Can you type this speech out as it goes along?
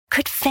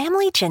Could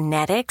family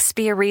genetics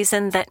be a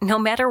reason that no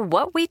matter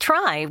what we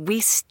try, we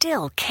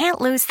still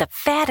can't lose the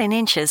fat and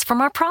inches from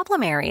our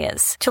problem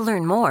areas? To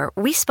learn more,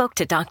 we spoke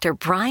to Dr.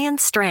 Brian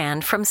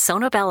Strand from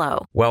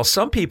Sonobello. While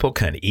some people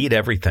can eat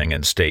everything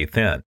and stay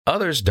thin,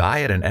 others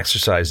diet and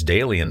exercise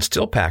daily and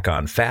still pack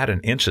on fat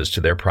and inches to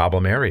their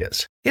problem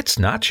areas. It's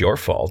not your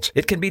fault.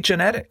 It can be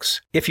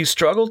genetics. If you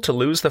struggle to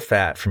lose the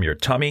fat from your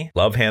tummy,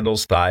 love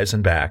handles, thighs,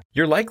 and back,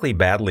 you're likely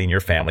battling your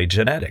family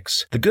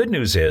genetics. The good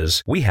news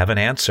is we have an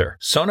answer.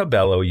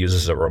 Sonobello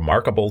uses a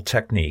remarkable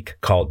technique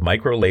called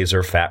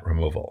microlaser fat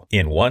removal.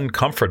 In one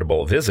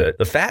comfortable visit,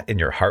 the fat in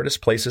your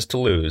hardest places to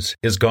lose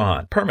is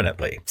gone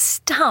permanently.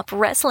 Stop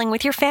wrestling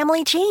with your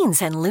family genes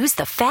and lose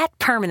the fat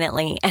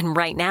permanently. And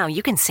right now,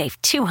 you can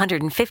save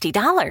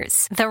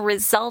 $250. The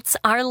results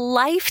are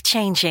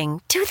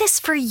life-changing. Do this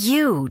for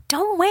you.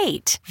 Don't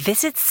wait.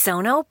 Visit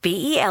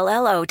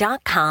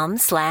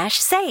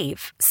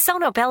sonobello.com/save.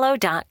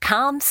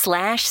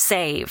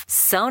 sonobello.com/save.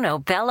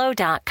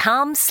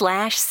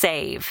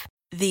 sonobello.com/save.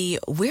 The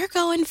We're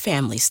Going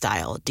Family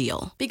Style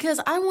deal.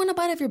 Because I want a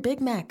bite of your Big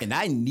Mac. And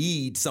I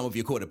need some of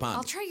your Quarter Pounder.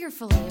 I'll try your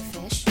filet of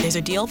fish. There's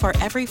a deal for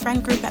every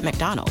friend group at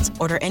McDonald's.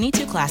 Order any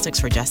 2 classics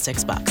for just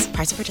 $6.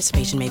 Price of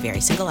participation may vary.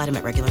 Single item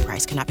at regular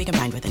price cannot be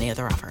combined with any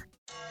other offer.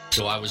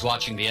 So I was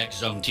watching the X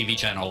Zone TV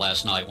channel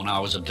last night when I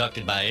was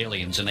abducted by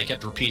aliens, and they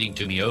kept repeating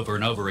to me over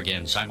and over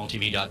again,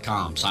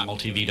 simultv.com,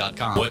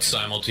 simultv.com. What's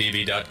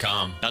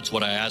simultv.com? That's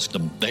what I asked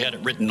them. They had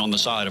it written on the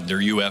side of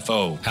their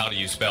UFO. How do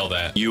you spell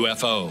that?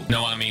 UFO.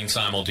 No, I mean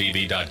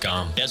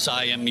simultv.com.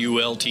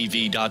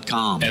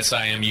 simultv.com.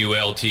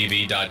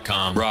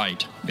 simultv.com.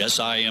 Right.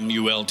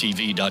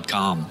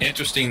 simultv.com.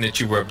 Interesting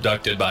that you were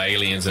abducted by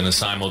aliens in a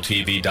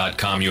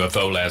simultv.com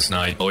UFO last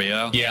night. Oh,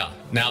 yeah? Yeah.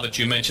 Now that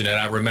you mention it,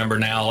 I remember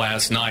now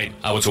last night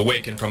I was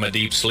awakened from a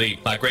deep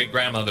sleep. My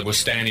great-grandmother was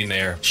standing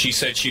there. She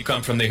said she'd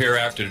come from the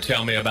hereafter to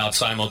tell me about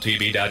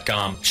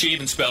simultv.com. She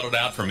even spelled it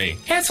out for me.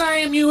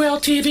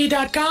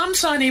 simultv.com,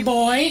 sonny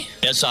boy.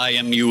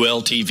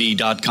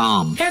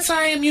 simultv.com.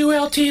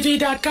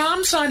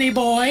 simultv.com, sonny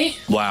boy.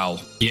 Wow.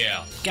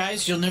 Yeah.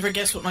 Guys, you'll never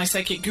guess what my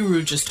psychic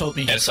guru just told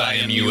me.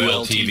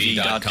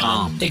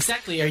 simultv.com.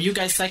 Exactly. Are you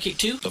guys psychic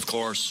too? Of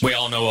course. We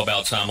all know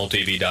about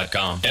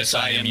simultv.com.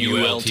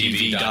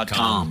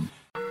 simultv.com.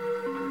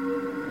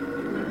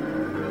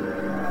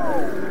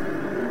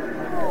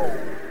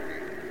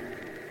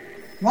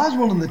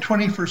 Roswell in the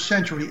 21st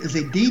century is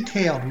a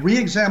detailed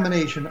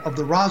re-examination of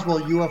the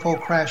Roswell UFO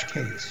crash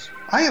case.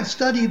 I have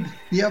studied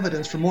the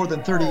evidence for more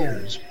than 30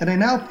 years, and I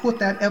now put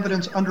that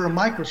evidence under a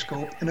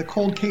microscope in a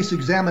cold case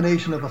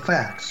examination of the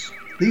facts.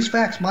 These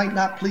facts might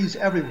not please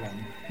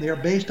everyone. They are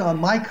based on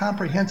my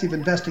comprehensive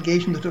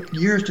investigation that took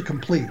years to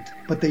complete,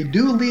 but they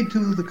do lead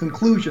to the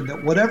conclusion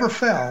that whatever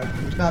fell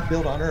was not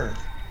built on Earth.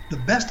 The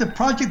best of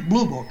Project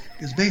Blue Book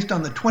is based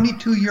on the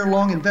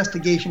 22-year-long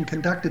investigation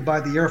conducted by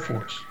the Air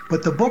Force.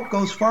 But the book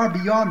goes far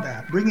beyond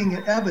that, bringing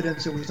in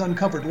evidence that was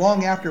uncovered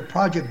long after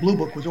Project Blue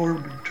Book was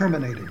ordered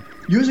terminated.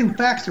 Using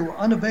facts that were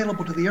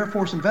unavailable to the Air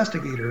Force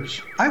investigators,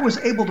 I was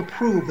able to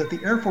prove that the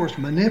Air Force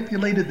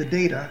manipulated the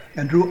data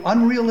and drew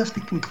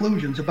unrealistic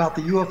conclusions about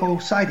the UFO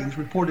sightings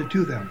reported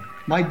to them.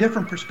 My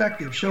different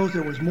perspective shows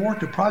there was more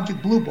to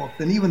Project Blue Book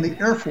than even the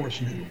Air Force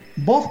knew.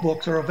 Both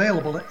books are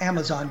available at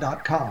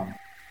Amazon.com.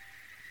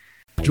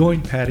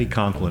 Join Patty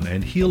Conklin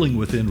and Healing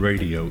Within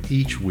Radio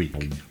each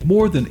week.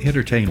 More than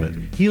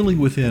entertainment, Healing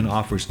Within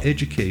offers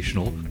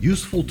educational,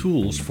 useful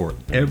tools for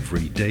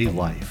everyday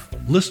life.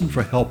 Listen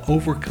for help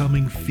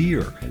overcoming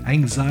fear,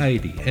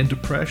 anxiety, and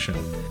depression.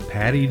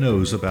 Patty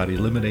knows about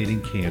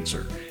eliminating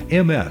cancer,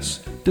 MS,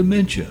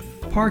 dementia,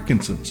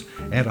 Parkinson's,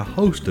 and a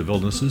host of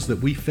illnesses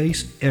that we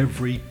face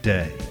every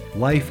day.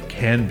 Life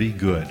can be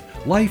good.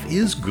 Life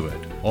is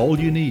good. All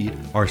you need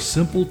are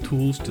simple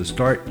tools to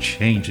start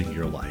changing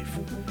your life.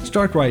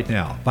 Start right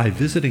now by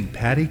visiting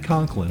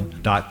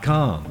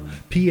pattyconklin.com,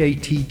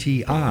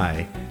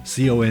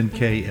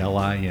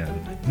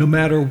 PATTICONKLIN. No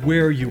matter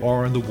where you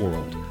are in the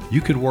world, you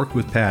can work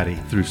with Patty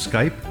through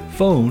Skype,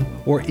 phone,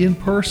 or in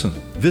person,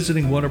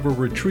 visiting one of her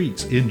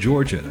retreats in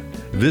Georgia.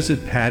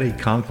 Visit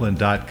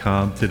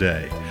pattyconklin.com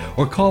today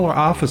or call our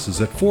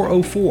offices at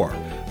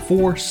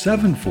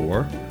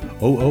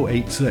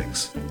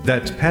 404-474-0086.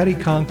 That's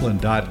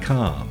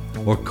pattyconklin.com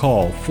or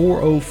call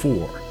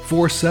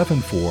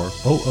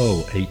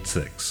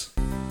 404-474-0086.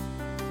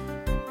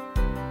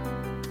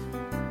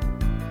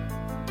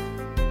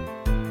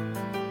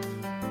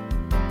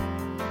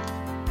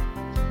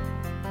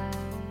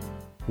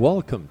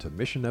 Welcome to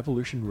Mission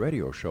Evolution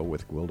Radio Show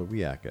with Gwilda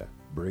Wiyaka,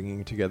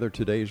 bringing together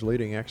today's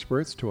leading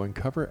experts to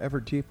uncover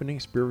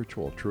ever-deepening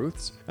spiritual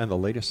truths and the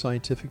latest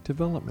scientific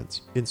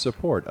developments in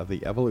support of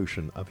the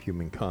evolution of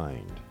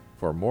humankind.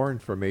 For more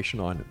information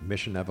on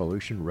Mission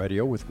Evolution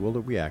Radio with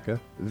Gwilda Wiyaka,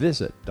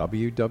 visit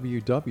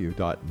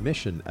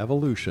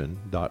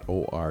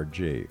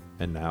www.missionevolution.org.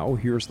 And now,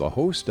 here's the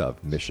host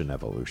of Mission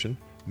Evolution,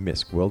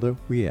 Miss Gwilda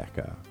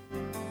Wiyaka.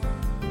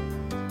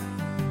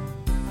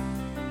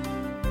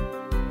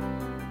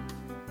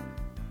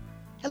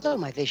 Hello,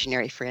 my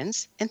visionary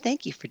friends, and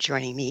thank you for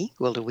joining me,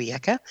 Gwilda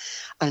Wiyaka,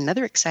 on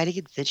another exciting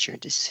adventure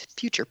into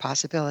future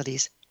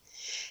possibilities.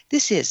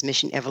 This is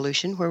Mission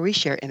Evolution, where we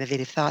share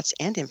innovative thoughts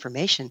and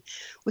information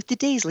with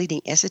today's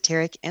leading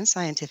esoteric and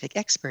scientific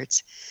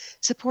experts,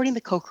 supporting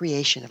the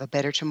co-creation of a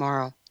better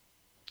tomorrow.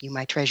 You,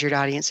 my treasured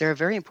audience, are a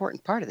very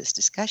important part of this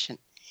discussion.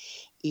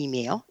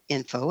 Email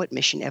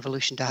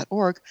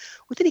info@missionevolution.org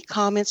with any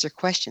comments or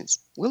questions.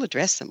 We'll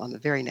address them on the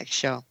very next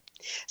show.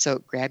 So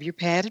grab your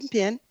pad and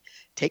pen,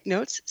 take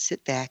notes,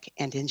 sit back,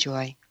 and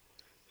enjoy.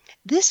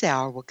 This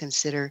hour will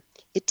consider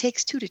It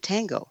Takes Two to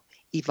Tango,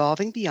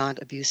 Evolving Beyond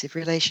Abusive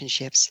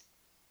Relationships.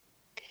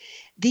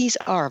 These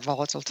are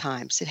volatile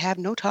times that have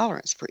no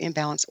tolerance for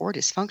imbalance or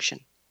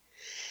dysfunction.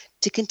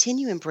 To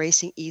continue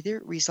embracing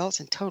either results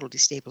in total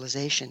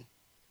destabilization.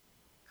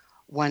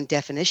 One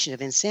definition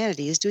of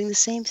insanity is doing the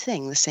same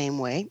thing the same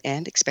way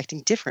and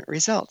expecting different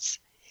results.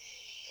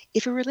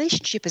 If a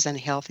relationship is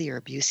unhealthy or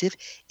abusive,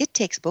 it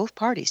takes both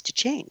parties to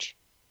change.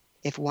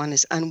 If one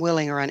is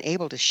unwilling or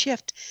unable to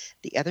shift,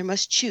 the other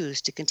must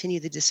choose to continue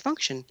the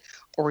dysfunction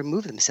or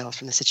remove themselves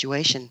from the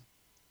situation.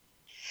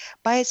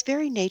 By its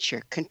very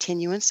nature,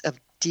 continuance of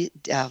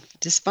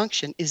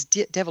dysfunction is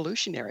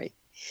devolutionary.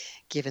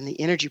 Given the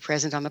energy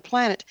present on the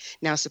planet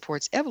now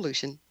supports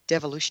evolution,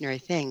 devolutionary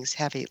things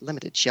have a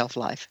limited shelf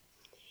life.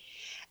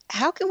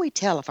 How can we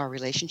tell if our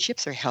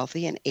relationships are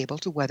healthy and able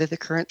to weather the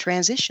current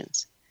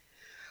transitions?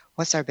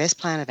 What's our best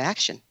plan of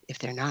action if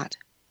they're not?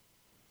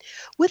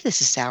 With us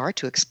this hour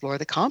to explore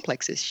the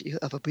complex issue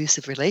of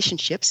abusive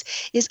relationships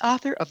is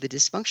author of The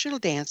Dysfunctional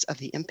Dance of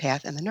the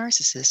Empath and the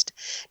Narcissist,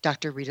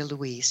 Dr. Rita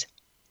Louise.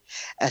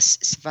 A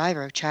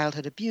survivor of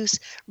childhood abuse,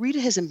 Rita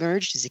has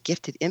emerged as a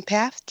gifted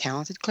empath,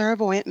 talented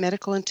clairvoyant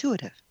medical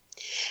intuitive.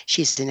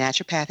 She's a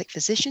naturopathic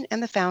physician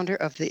and the founder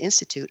of the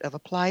Institute of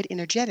Applied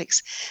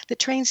Energetics that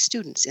trains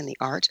students in the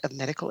art of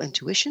medical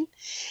intuition,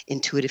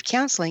 intuitive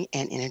counseling,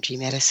 and energy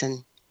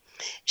medicine.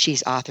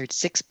 She's authored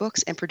 6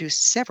 books and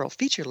produced several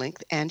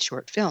feature-length and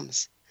short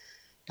films.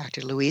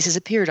 Dr. Louise has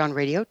appeared on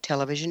radio,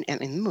 television, and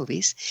in the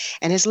movies,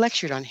 and has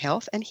lectured on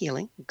health and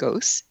healing,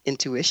 ghosts,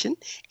 intuition,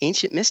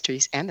 ancient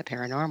mysteries, and the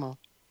paranormal.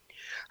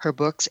 Her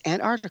books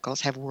and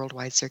articles have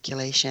worldwide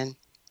circulation.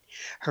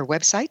 Her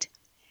website,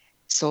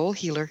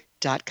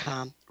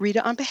 soulhealer.com.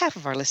 Rita, on behalf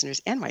of our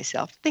listeners and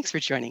myself, thanks for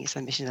joining us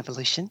on Mission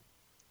Evolution.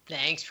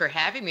 Thanks for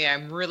having me.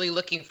 I'm really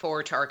looking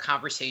forward to our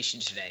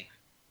conversation today.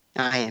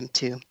 I am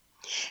too.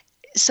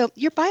 So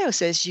your bio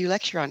says you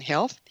lecture on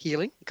health,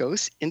 healing,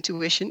 ghosts,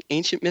 intuition,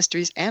 ancient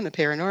mysteries, and the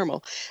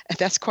paranormal. And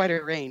that's quite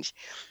a range.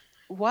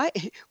 Why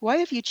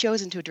have you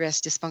chosen to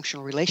address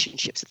dysfunctional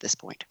relationships at this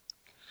point?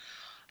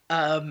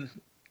 Well,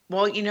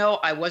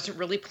 I wasn't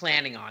really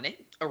planning on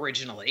it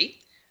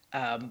originally,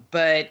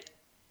 but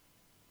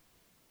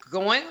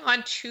going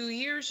on 2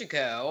 years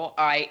ago,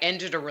 I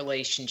ended a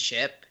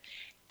relationship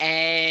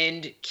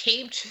and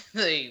came to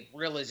the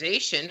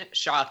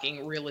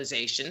shocking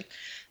realization,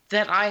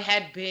 that I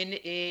had been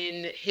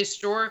in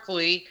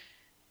historically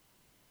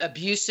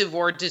abusive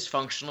or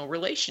dysfunctional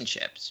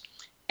relationships.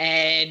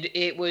 And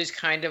it was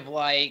kind of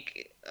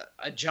like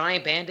a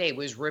giant Band-Aid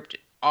was ripped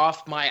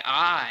off my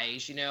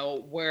eyes,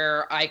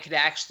 where I could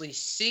actually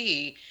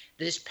see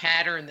this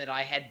pattern that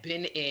I had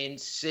been in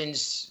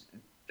since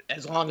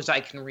as long as I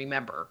can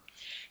remember,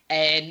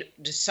 and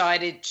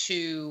decided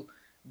to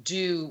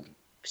do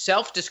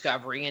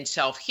self-discovery and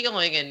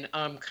self-healing. And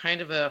I'm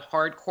kind of a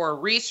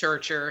hardcore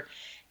researcher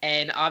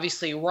and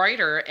obviously a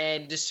writer,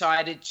 and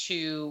decided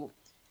to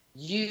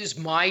use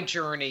my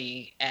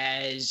journey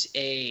as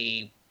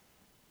I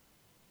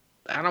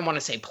don't want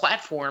to say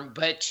platform,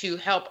 but to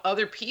help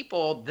other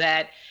people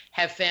that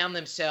have found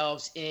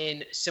themselves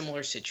in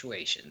similar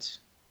situations.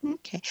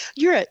 Okay.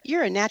 You're a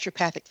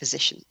naturopathic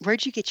physician.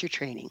 Where'd you get your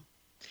training?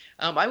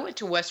 I went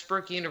to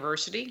Westbrook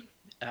University.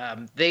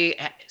 They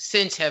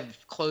since have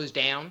closed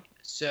down.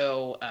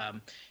 So,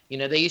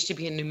 they used to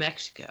be in New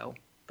Mexico,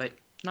 but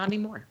not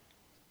anymore.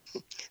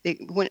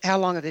 How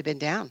long have they been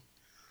down?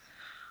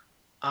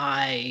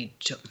 I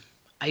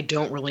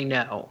don't really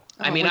know.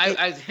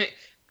 I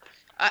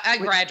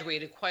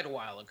graduated quite a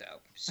while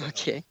ago. So.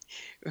 Okay,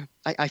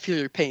 I feel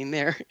your pain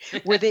there.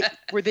 Were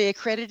they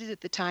accredited at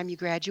the time you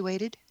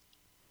graduated?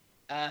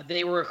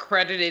 They were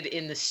accredited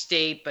in the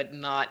state, but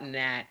not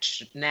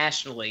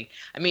nationally.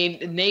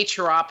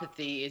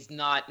 Naturopathy is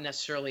not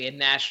necessarily a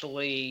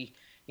nationally.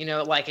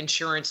 Like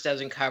insurance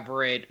doesn't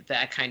cover it,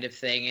 that kind of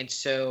thing. And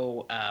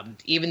so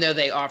even though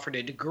they offered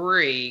a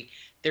degree,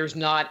 there's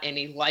not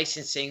any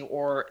licensing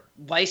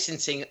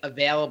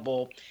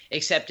available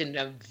except in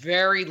a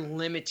very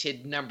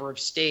limited number of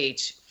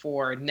states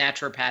for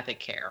naturopathic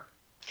care.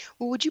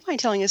 Well, would you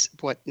mind telling us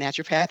what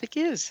naturopathic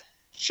is?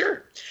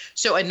 Sure.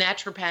 So a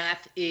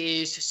naturopath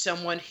is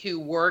someone who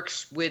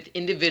works with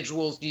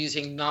individuals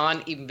using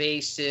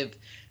non-invasive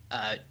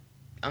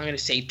I'm going to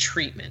say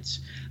treatments.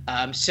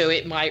 So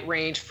it might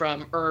range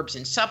from herbs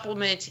and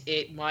supplements.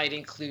 It might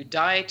include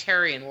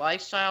dietary and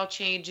lifestyle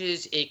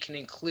changes. It can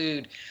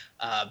include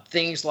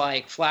things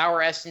like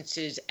flower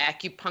essences,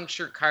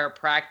 acupuncture,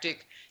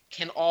 chiropractic,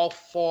 can all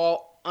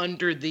fall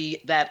under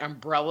that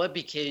umbrella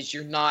because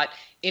you're not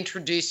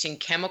introducing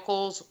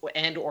chemicals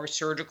and or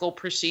surgical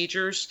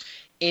procedures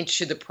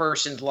into the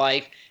person's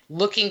life,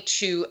 looking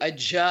to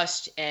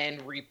adjust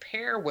and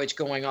repair what's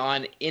going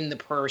on in the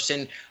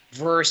person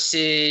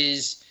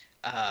versus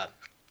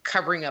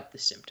covering up the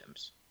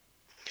symptoms.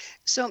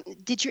 So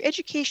did your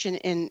education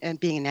in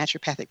being a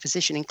naturopathic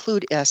physician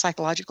include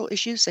psychological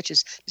issues such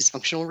as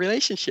dysfunctional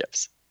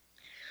relationships?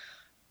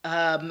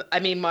 I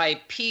mean,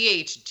 my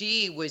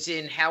PhD was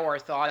in how our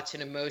thoughts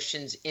and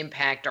emotions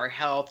impact our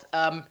health.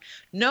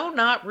 No,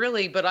 not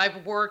really, but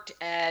I've worked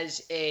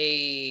as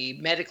a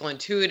medical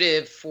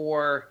intuitive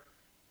for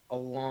a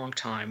long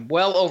time,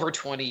 well over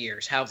 20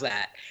 years. How's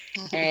that?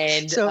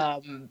 And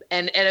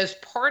and as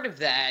part of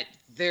that,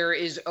 there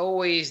is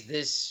always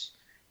this,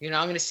 I'm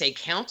going to say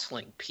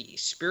counseling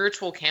piece,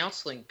 spiritual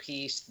counseling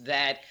piece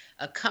that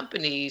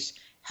accompanies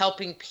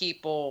helping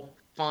people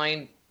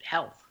find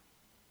health.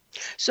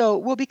 So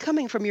we'll be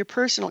coming from your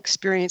personal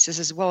experiences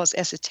as well as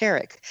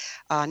esoteric,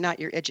 not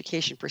your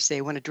education per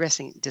se, when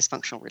addressing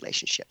dysfunctional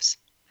relationships.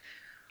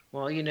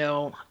 Well,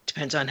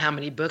 depends on how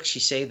many books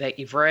you say that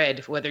you've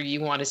read, whether you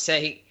want to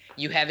say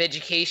you have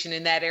education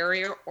in that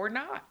area or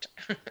not.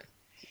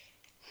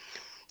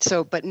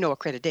 So, but no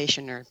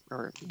accreditation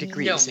or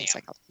degrees. No,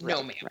 ma'am.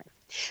 No, ma'am. Right.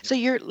 So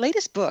your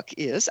latest book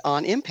is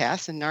on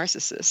empaths and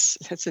narcissists.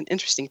 That's an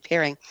interesting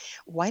pairing.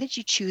 Why did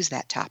you choose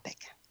that topic?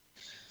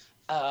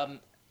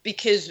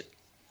 Because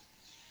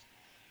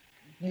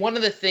one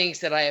of the things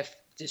that I have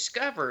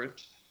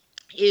discovered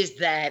is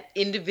that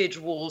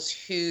individuals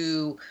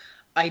who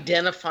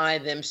identify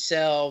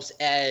themselves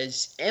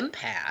as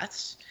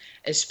empaths,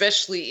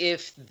 especially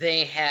if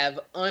they have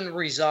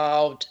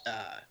unresolved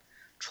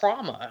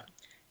trauma,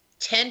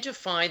 tend to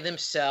find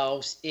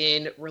themselves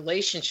in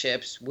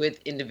relationships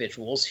with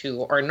individuals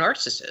who are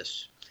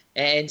narcissists.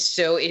 And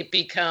so it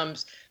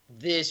becomes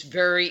this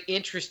very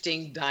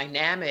interesting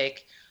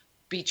dynamic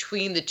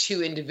between the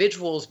two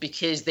individuals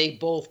because they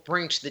both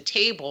bring to the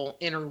table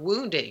inner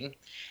wounding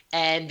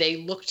and they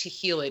look to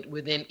heal it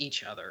within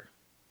each other.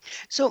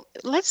 So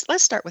let's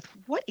start with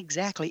what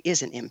exactly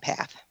is an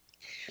empath?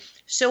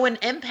 So an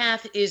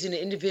empath is an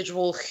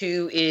individual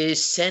who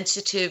is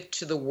sensitive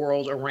to the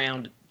world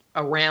around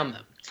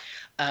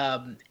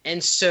them.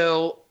 And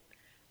so,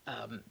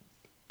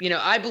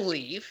 I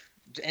believe,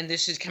 and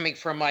this is coming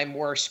from my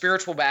more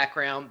spiritual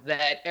background,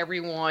 that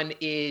everyone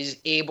is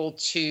able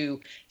to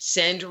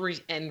send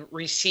and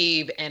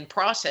receive and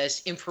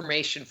process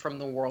information from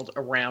the world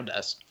around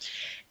us.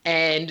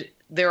 And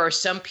there are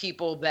some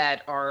people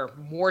that are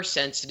more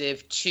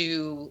sensitive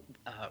to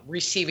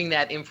receiving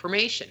that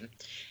information.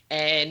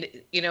 And,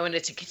 and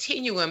it's a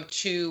continuum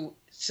to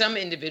some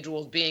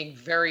individuals being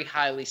very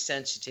highly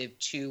sensitive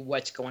to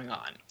what's going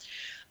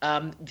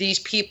on. These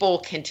people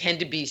can tend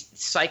to be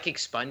psychic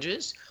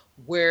sponges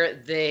where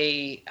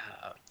they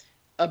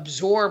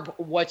absorb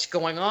what's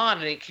going on,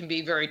 and it can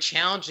be very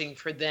challenging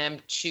for them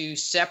to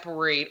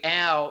separate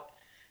out,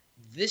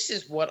 this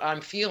is what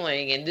I'm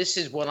feeling and this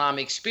is what I'm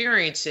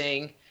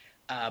experiencing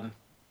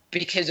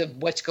because of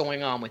what's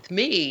going on with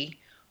me,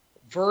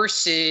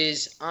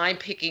 versus I'm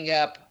picking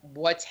up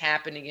what's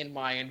happening in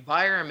my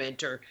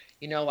environment, or,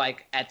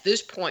 like at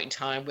this point in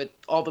time with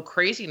all the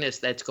craziness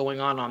that's going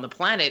on the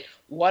planet,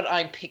 what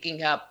I'm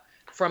picking up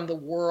from the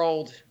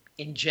world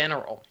in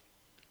general.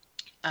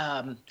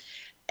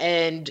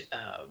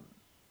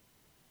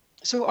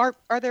 So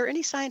are there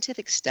any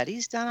scientific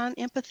studies done on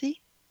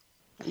empathy?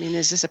 I mean,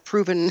 is this a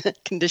proven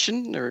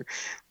condition or?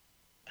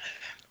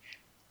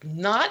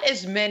 Not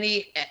as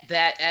many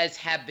as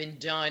have been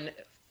done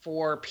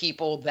for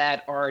people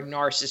that are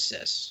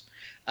narcissists.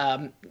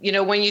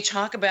 When you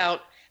talk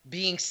about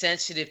being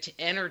sensitive to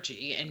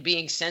energy and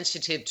being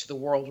sensitive to the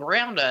world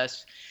around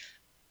us,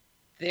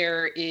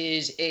 there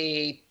is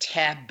a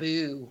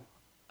taboo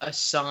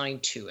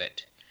assigned to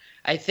it.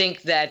 I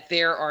think that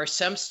there are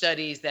some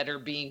studies that are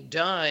being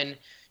done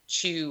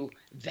to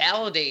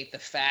validate the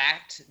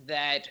fact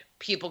that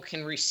people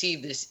can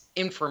receive this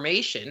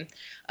information.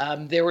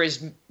 There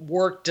was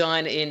work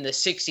done in the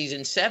 60s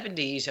and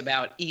 70s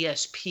about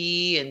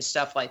ESP and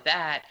stuff like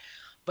that,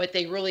 but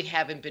they really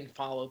haven't been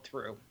followed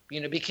through,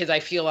 because I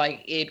feel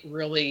like it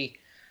really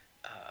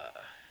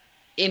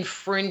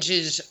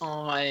infringes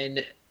on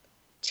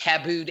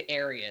tabooed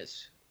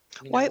areas.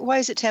 Why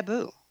is it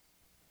taboo?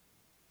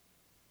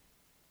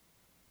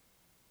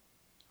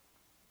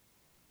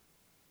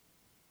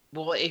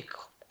 Well, it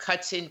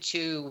cuts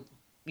into,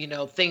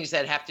 things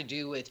that have to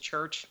do with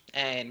church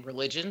and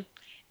religion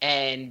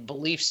and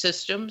belief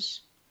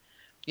systems.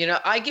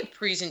 I give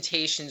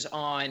presentations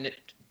on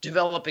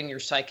developing your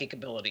psychic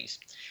abilities.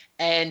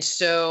 And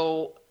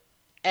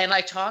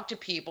I talk to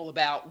people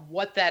about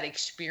what that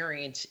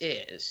experience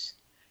is.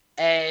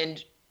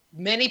 And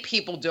many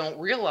people don't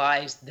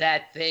realize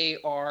that they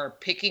are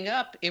picking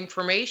up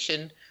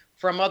information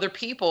from other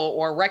people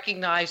or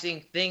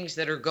recognizing things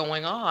that are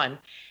going on.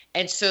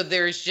 And so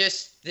there's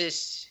just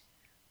this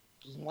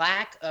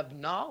lack of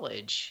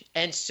knowledge.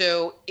 And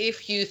so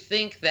if you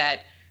think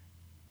that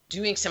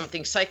doing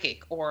something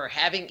psychic or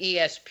having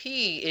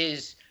ESP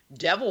is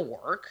devil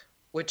work,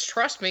 which,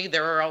 trust me,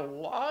 there are a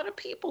lot of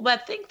people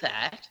that think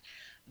that,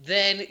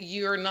 then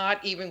you're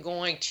not even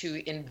going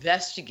to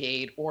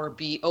investigate or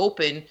be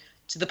open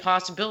to the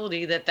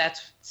possibility that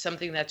that's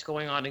something that's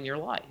going on in your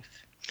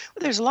life.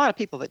 Well, there's a lot of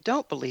people that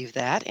don't believe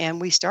that,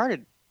 and we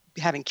started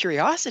having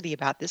curiosity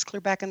about this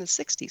clear back in the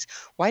 60s.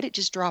 Why did it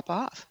just drop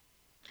off?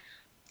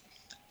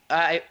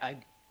 I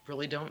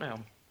really don't know.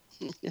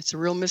 It's a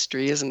real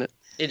mystery, isn't it?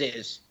 It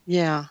is.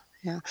 Yeah.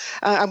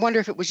 I wonder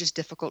if it was just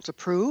difficult to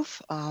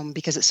prove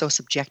because it's so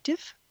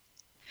subjective.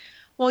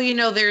 Well,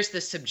 there's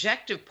the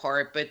subjective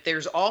part, but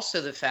there's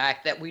also the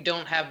fact that we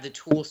don't have the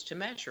tools to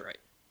measure it.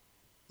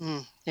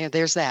 Yeah,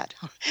 there's that.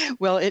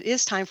 Well, it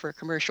is time for a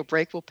commercial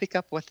break. We'll pick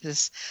up with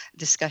this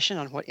discussion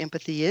on what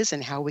empathy is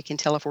and how we can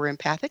tell if we're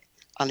empathic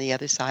on the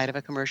other side of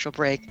a commercial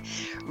break.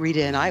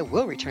 Rita and I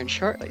will return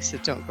shortly, so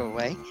don't go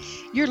away.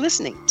 You're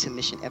listening to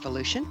Mission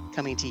Evolution,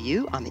 coming to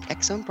you on the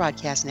X-Zone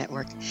Broadcast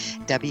Network,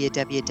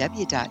 www.xzbn.net.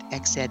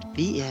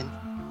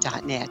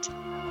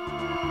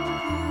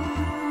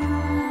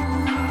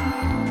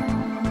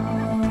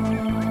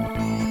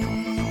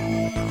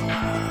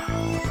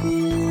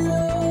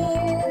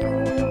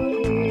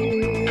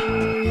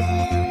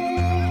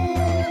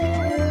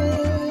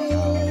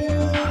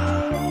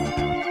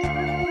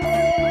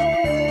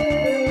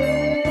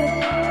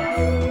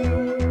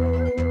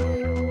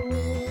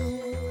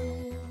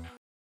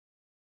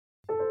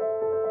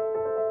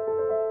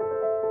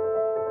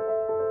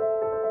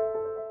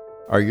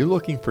 Are you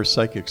looking for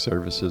psychic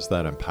services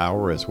that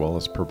empower as well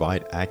as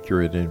provide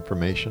accurate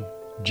information?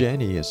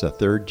 Jenny is a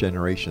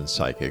third-generation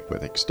psychic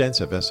with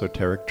extensive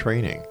esoteric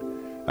training.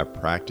 A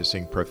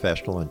practicing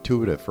professional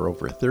intuitive for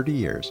over 30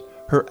 years,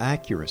 her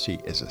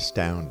accuracy is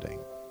astounding.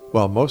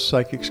 While most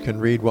psychics can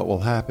read what will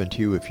happen to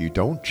you if you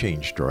don't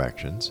change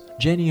directions,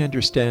 Jenny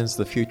understands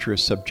the future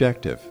is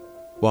subjective.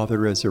 While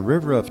there is a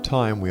river of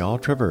time we all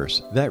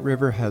traverse, that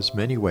river has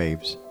many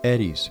waves,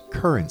 eddies,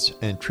 currents,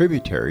 and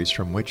tributaries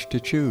from which to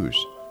choose.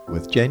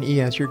 With Jen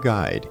E as your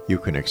guide, you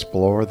can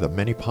explore the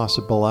many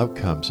possible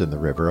outcomes in the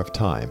river of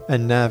time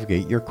and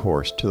navigate your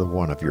course to the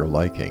one of your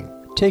liking.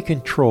 Take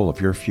control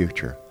of your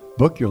future.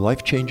 Book your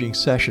life-changing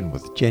session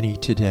with Jenny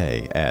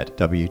today at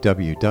www.gen-e.net.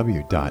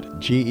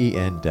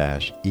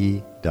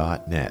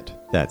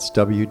 That's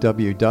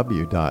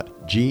www.gen-e.net.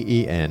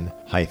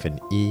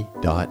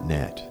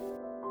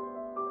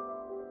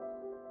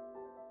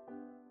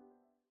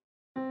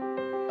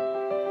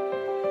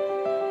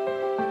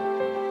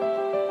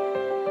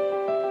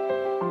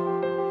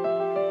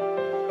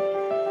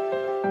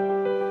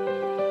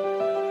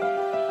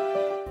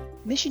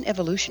 Mission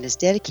Evolution is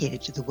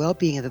dedicated to the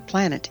well-being of the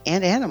planet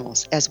and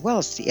animals, as well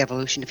as the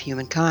evolution of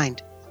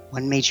humankind.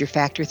 One major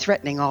factor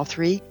threatening all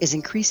three is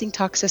increasing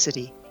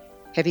toxicity.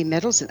 Heavy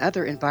metals and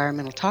other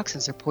environmental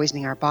toxins are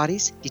poisoning our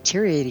bodies,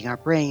 deteriorating our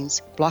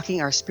brains,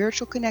 blocking our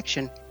spiritual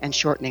connection, and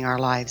shortening our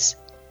lives.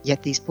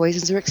 Yet these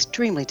poisons are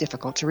extremely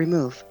difficult to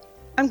remove.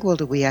 I'm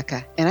Gwilda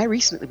Wiyaka, and I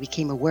recently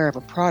became aware of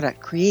a product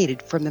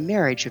created from the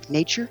marriage of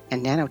nature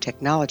and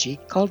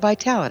nanotechnology called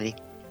Vitality.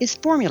 It's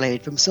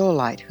formulated from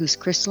zoolite, whose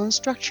crystalline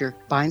structure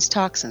binds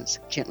toxins,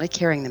 gently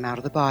carrying them out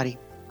of the body.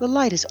 The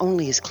light is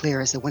only as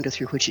clear as the window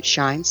through which it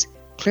shines.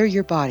 Clear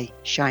your body,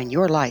 shine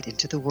your light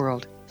into the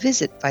world.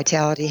 Visit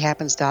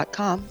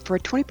vitalityhappens.com for a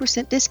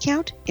 20%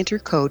 discount. Enter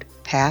code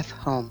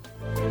PATHHOME.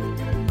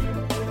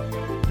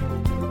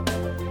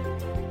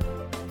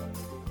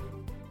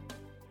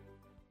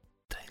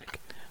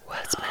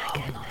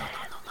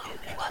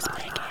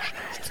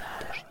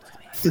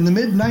 In the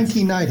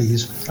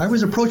mid-1990s, I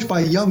was approached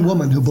by a young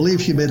woman who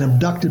believed she'd been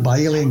abducted by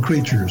alien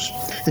creatures.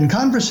 In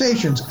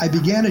conversations, I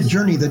began a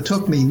journey that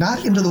took me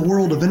not into the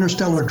world of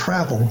interstellar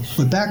travel,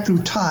 but back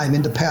through time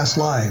into past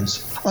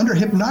lives. Under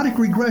hypnotic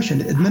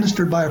regression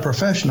administered by a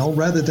professional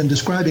rather than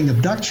describing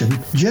abduction,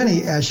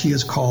 Jenny, as she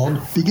is called,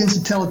 begins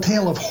to tell a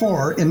tale of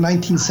horror in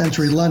 19th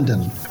century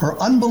London. Her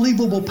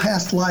unbelievable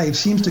past life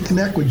seems to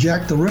connect with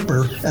Jack the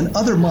Ripper and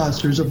other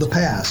monsters of the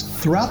past.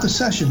 Throughout the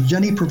session,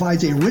 Jenny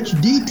provides a rich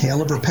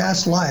detail of her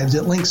past lives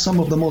that links some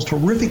of the most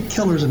horrific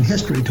killers in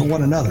history to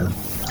one another.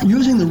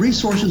 Using the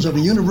resources of a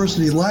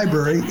university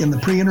library in the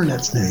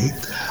pre-internet's day,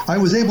 I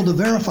was able to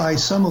verify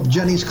some of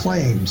Jenny's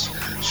claims.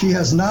 She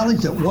has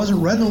knowledge that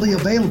wasn't readily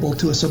available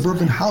to a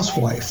suburban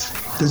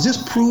housewife. Does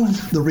this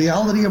prove the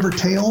reality of her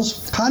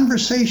tales?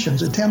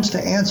 Conversations attempts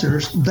to answer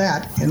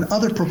that and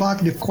other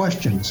provocative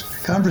questions.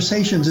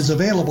 Conversations is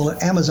available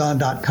at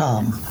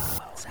Amazon.com.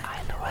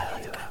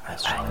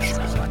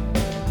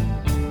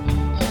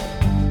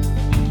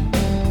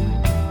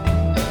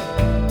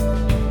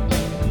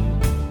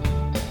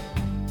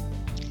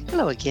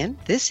 Hello again.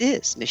 This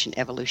is Mission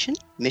Evolution,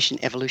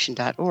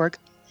 missionevolution.org.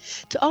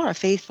 To all our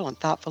faithful and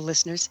thoughtful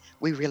listeners,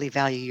 we really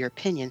value your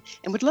opinion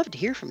and would love to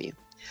hear from you.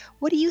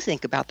 What do you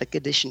think about the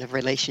condition of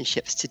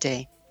relationships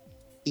today?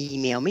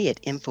 Email me at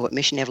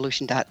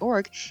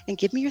info@missionevolution.org and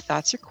give me your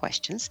thoughts or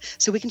questions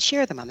so we can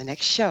share them on the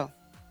next show.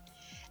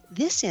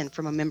 This in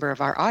from a member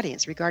of our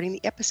audience regarding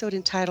the episode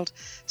entitled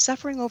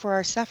Suffering Over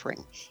Our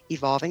Suffering,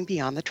 Evolving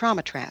Beyond the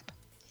Trauma Trap.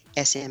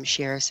 SM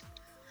shares,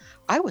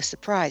 I was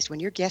surprised when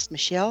your guest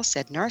Michelle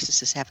said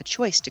narcissists have a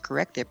choice to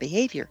correct their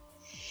behavior.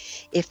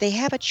 If they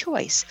have a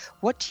choice,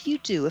 what do you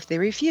do if they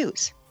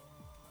refuse?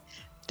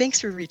 Thanks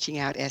for reaching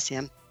out,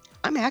 SM.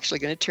 I'm actually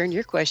going to turn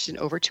your question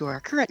over to our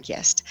current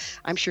guest.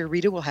 I'm sure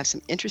Rita will have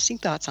some interesting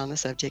thoughts on the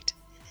subject.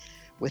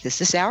 With us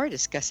this hour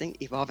discussing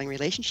evolving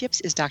relationships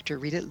is Dr.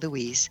 Rita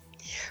Louise.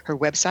 Her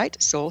website,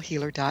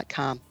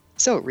 soulhealer.com.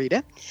 So,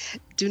 Rita,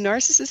 do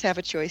narcissists have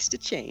a choice to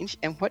change,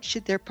 and what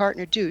should their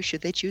partner do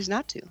should they choose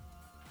not to?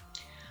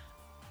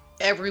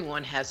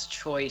 Everyone has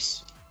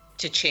choice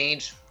to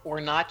change or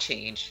not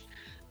change.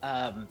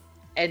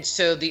 And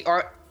so the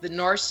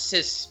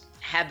narcissists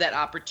have that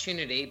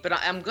opportunity, but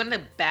I'm going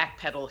to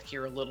backpedal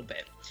here a little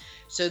bit.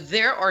 So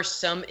there are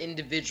some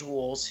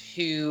individuals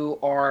who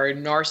are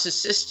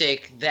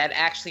narcissistic that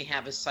actually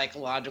have a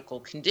psychological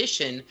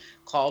condition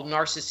called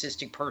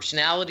narcissistic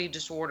personality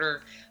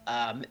disorder.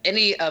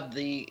 Any of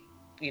the,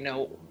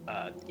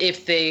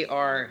 if they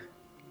are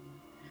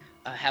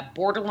have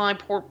borderline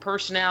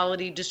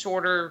personality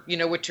disorder,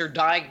 which are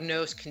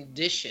diagnosed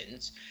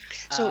conditions.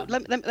 So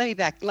let me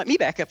back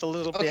up a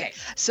little bit.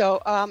 So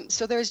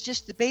there's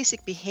just the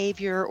basic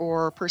behavior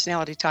or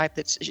personality type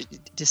that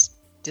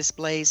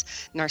displays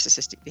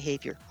narcissistic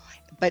behavior.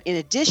 But in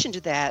addition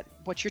to that,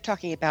 what you're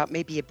talking about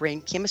may be a brain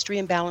chemistry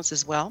imbalance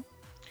as well.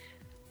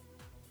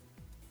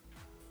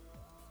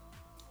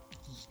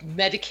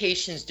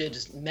 Medication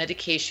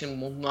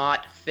will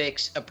not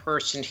fix a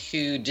person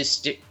who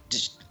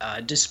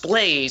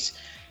displays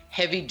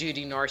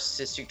heavy-duty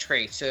narcissistic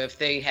traits. So if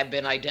they have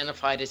been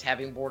identified as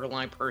having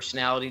borderline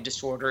personality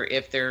disorder,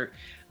 if they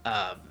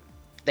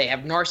have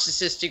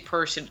narcissistic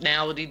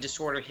personality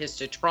disorder,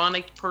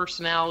 histrionic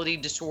personality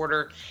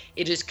disorder,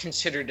 it is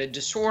considered a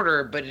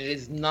disorder, but it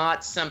is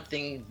not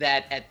something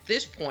that at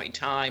this point in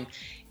time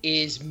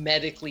is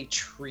medically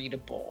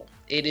treatable.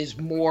 It is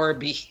more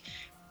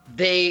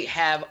they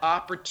have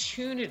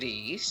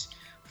opportunities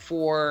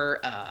for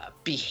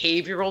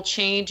behavioral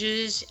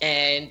changes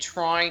and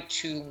trying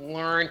to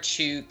learn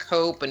to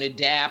cope and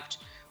adapt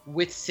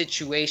with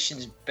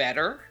situations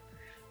better.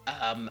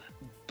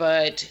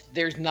 But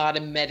there's not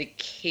a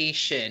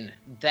medication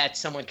that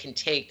someone can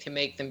take to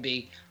make them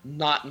be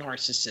not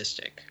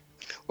narcissistic.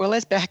 Well,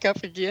 let's back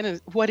up again.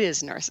 What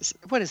is a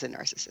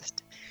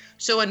narcissist?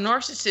 So a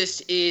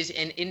narcissist is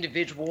an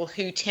individual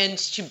who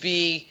tends to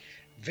be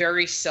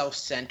very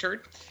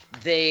self-centered.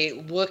 They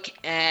look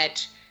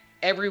at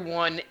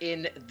everyone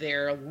in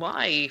their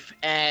life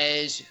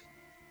as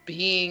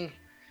being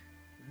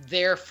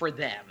there for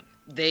them.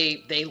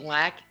 They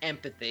lack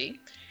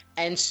empathy.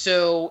 And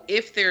so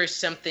if there's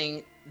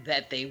something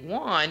that they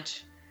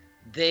want,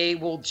 they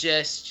will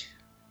just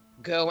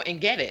go and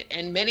get it.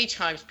 And many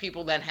times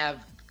people that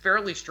have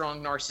fairly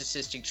strong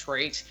narcissistic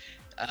traits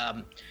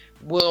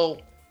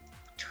will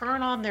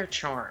turn on their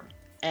charm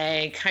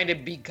and kind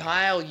of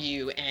beguile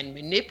you and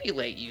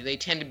manipulate you. They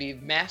tend to be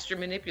master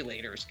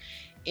manipulators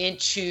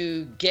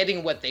into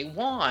getting what they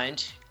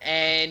want.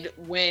 And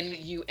when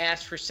you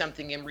ask for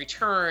something in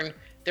return,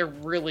 they're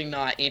really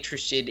not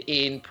interested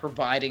in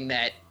providing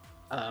that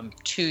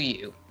to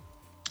you.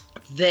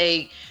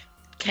 They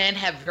can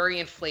have very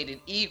inflated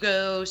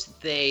egos.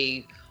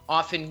 They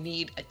often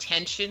need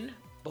attention,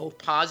 both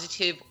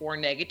positive or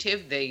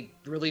negative. They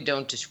really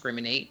don't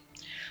discriminate.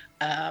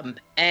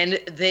 And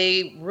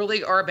they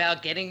really are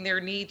about getting their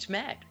needs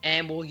met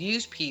and will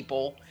use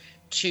people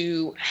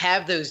to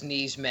have those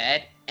needs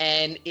met.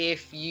 And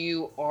if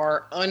you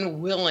are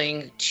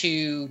unwilling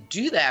to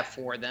do that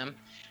for them,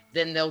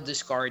 then they'll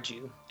discard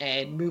you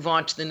and move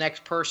on to the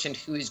next person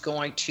who is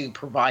going to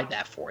provide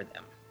that for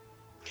them.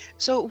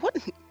 So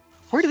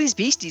where do these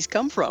beasties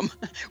come from?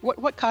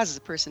 What causes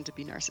a person to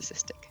be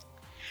narcissistic?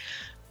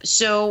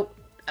 So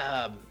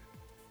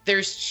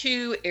there's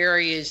two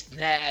areas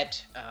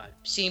that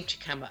seem to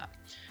come up.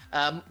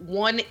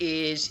 One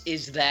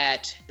is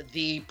that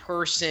the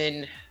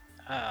person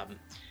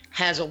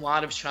has a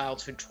lot of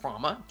childhood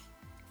trauma.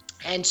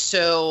 And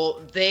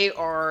so they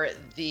are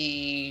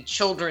the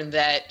children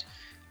that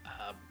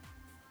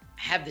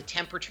have the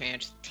temper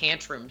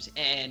tantrums,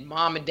 and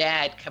mom and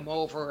dad come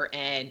over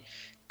and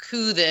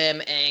coo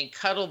them and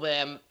cuddle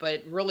them,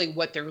 but really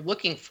what they're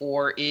looking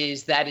for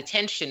is that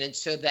attention. And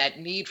so that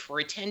need for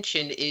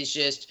attention is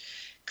just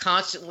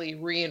constantly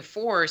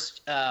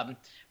reinforced,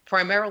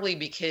 primarily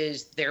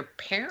because their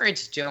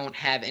parents don't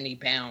have any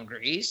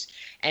boundaries.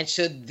 And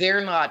so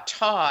they're not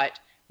taught,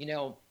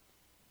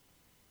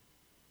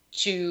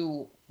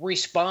 to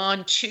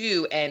respond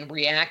to and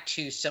react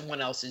to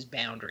someone else's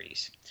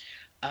boundaries.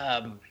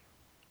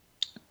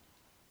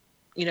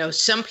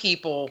 Some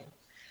people,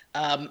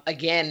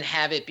 again,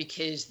 have it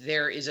because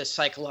there is a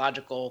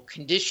psychological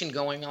condition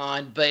going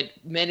on, but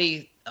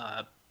many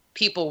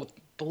people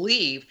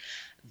believe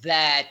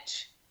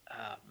that,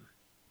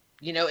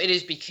 it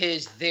is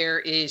because there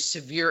is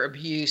severe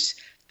abuse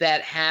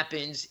that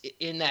happens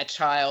in that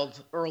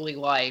child's early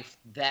life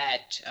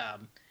that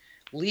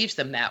leaves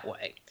them that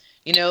way.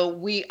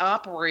 We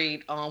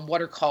operate on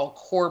what are called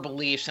core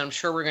beliefs. I'm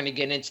sure we're going to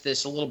get into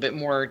this a little bit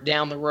more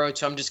down the road,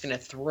 so I'm just going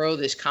to throw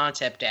this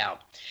concept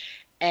out.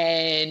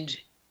 And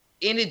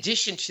in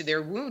addition to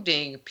their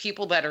wounding,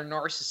 people that are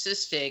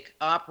narcissistic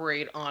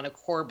operate on a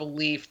core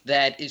belief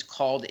that is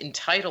called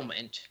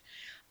entitlement,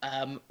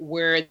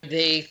 where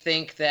they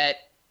think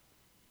that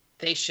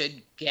they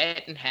should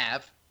get and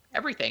have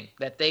everything,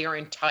 that they are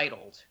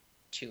entitled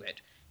to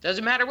it.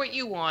 Doesn't matter what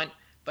you want,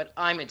 but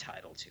I'm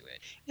entitled to it.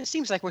 It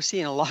seems like we're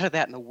seeing a lot of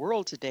that in the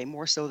world today,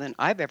 more so than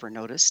I've ever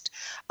noticed.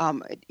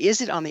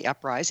 Is it on the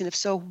uprise? And if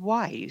so,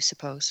 why, do you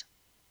suppose?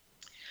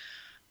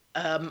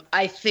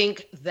 I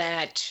think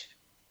that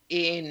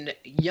in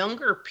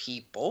younger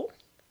people,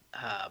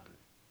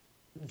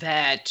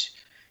 that,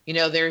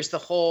 there's the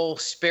whole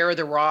spare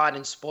the rod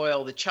and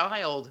spoil the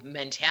child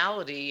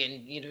mentality,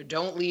 and,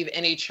 don't leave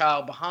any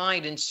child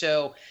behind. And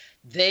so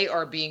they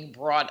are being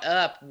brought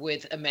up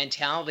with a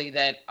mentality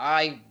that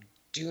I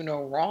do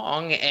no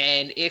wrong.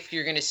 And if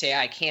you're going to say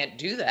I can't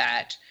do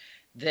that,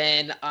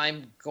 then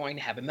I'm going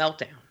to have a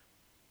meltdown,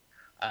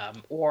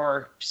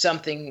 or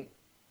something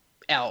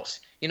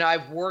else.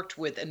 I've worked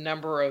with a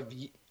number of,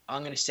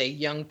 I'm going to say,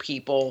 young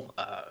people,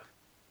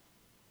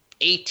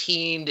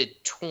 18 to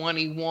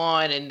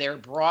 21, and they're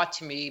brought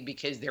to me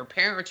because their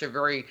parents are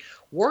very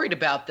worried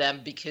about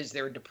them because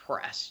they're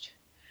depressed.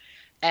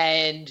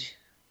 And,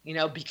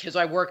 because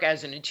I work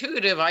as an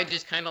intuitive, I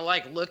just kind of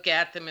look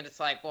at them and it's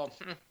like, well,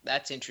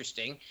 that's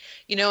interesting.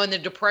 And the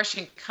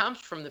depression comes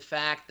from the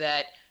fact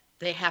that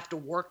they have to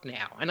work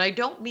now. And I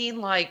don't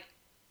mean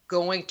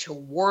going to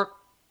work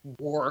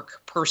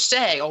per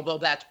se, although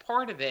that's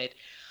part of it,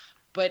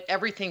 but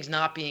everything's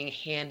not being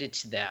handed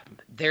to them.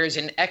 There's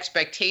an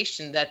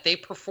expectation that they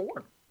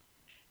perform,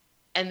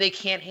 and they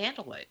can't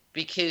handle it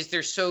because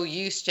they're so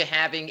used to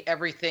having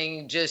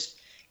everything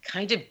just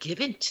kind of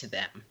given to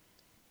them.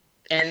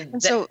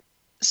 And so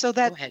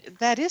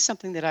that is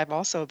something that I've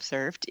also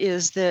observed,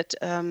 is that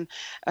a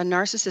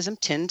narcissism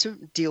tend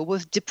to deal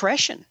with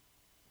depression.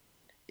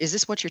 Is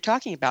this what you're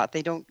talking about?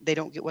 They don't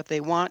get what they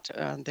want.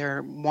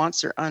 Their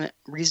wants are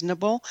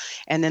unreasonable,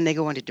 and then they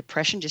go into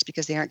depression just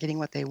because they aren't getting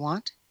what they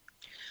want?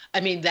 I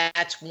mean,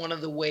 that's one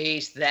of the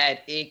ways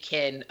that it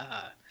can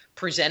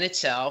present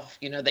itself.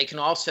 They can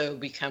also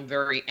become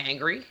very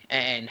angry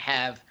and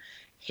have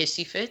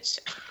hissy fits,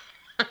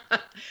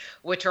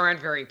 which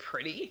aren't very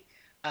pretty.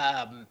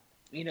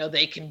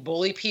 They can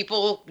bully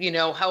people,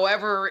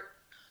 however,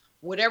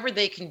 whatever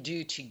they can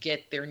do to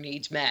get their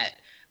needs met.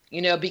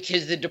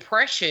 Because the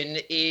depression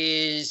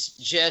is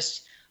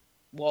just,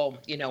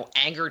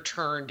 anger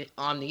turned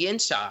on the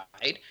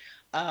inside.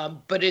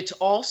 But it's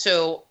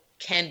also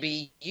can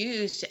be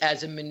used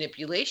as a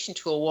manipulation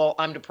tool. Well,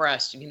 I'm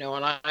depressed, and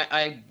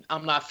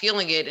I'm not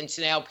feeling it. And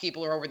so now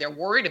people are over there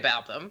worried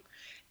about them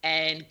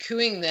and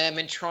cooing them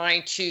and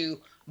trying to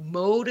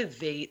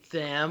motivate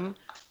them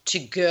to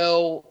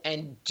go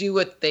and do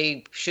what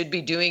they should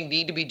be doing,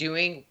 need to be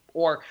doing,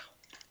 or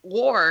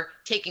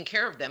taking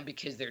care of them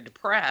because they're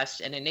depressed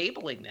and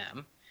enabling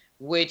them,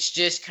 which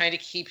just kind of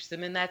keeps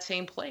them in that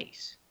same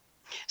place.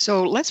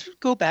 So let's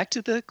go back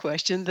to the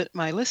question that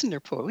my listener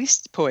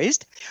posed.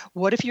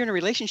 What if you're in a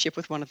relationship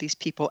with one of these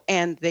people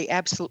and they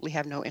absolutely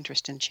have no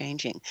interest in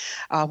changing?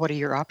 What are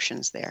your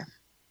options there?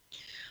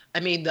 I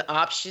mean, the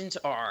options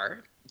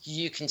are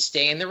you can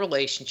stay in the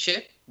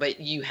relationship, but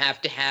you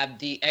have to have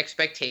the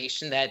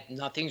expectation that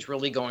nothing's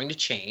really going to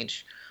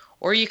change,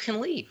 or you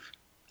can leave.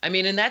 I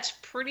mean, and that's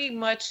pretty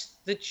much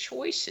the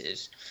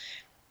choices.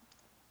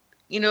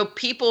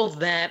 People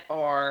that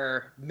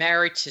are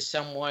married to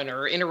someone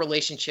or in a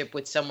relationship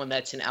with someone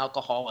that's an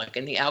alcoholic,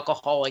 and the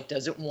alcoholic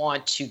doesn't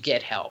want to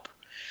get help.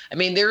 I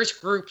mean, there's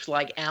groups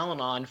like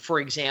Al-Anon, for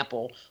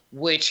example,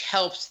 which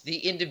helps the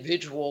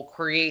individual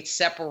create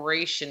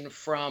separation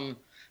from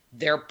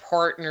their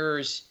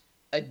partner's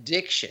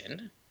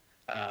addiction.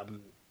 All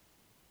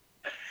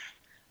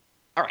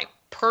right,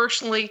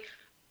 personally,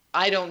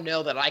 I don't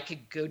know that I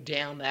could go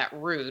down that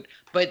route,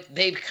 but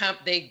they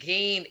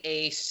gain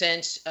a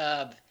sense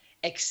of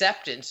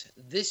acceptance.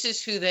 This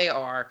is who they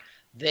are.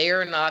 They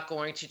are not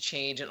going to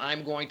change, and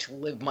I'm going to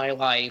live my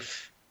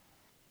life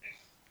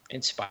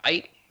in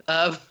spite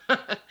of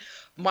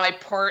my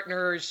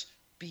partner's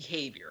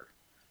behavior.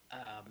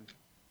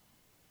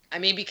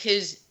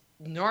 Because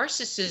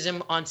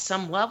narcissism on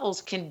some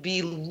levels can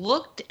be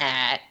looked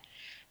at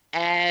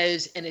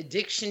as an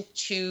addiction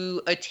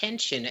to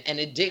attention, an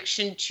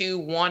addiction to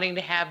wanting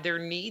to have their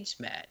needs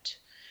met.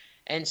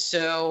 And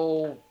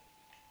so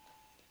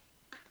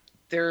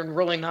they're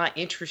really not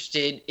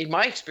interested, in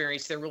my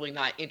experience, they're really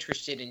not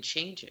interested in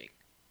changing.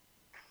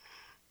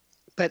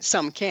 But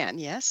some can,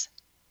 yes?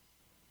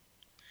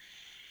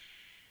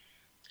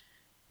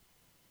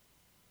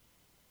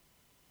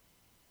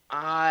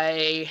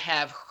 I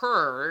have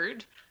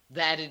heard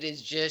that it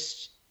is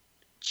just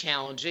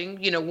challenging.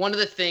 One of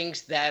the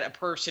things that a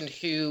person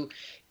who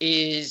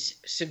is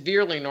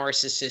severely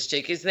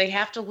narcissistic is they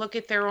have to look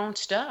at their own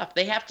stuff.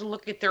 They have to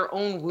look at their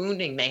own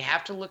wounding. They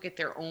have to look at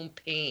their own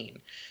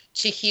pain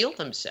to heal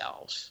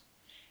themselves.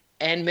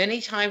 And many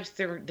times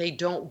they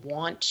don't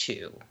want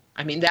to.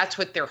 I mean, that's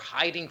what they're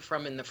hiding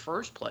from in the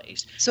first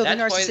place. So the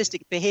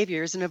narcissistic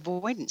behavior is an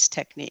avoidance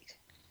technique.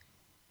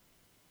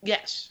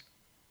 Yes.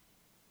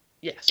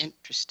 Yes.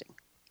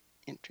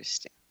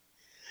 Interesting.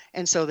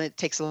 And so that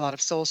takes a lot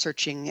of soul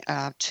searching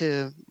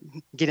to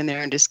get in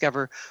there and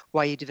discover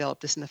why you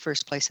developed this in the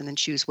first place and then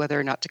choose whether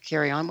or not to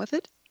carry on with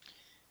it?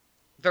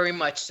 Very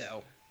much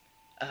so.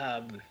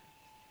 I'm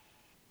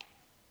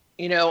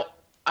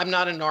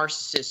not a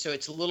narcissist, so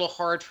it's a little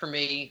hard for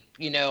me,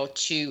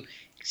 to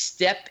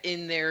step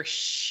in their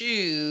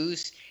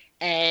shoes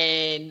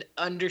and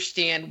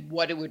understand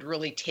what it would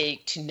really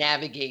take to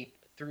navigate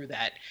through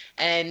that.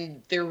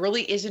 And there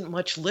really isn't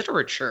much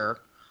literature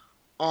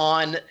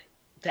on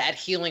that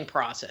healing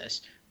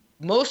process.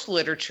 Most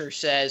literature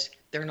says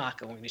they're not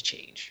going to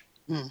change.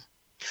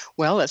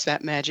 Well, it's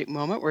that magic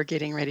moment. We're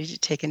getting ready to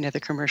take another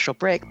commercial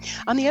break.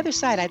 On the other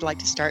side, I'd like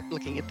to start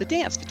looking at the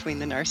dance between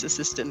the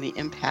narcissist and the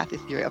empath,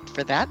 if you're up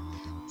for that.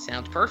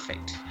 Sounds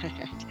perfect.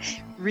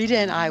 Rita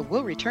and I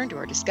will return to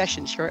our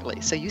discussion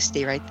shortly, so you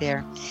stay right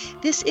there.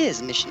 This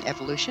is Mission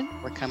Evolution.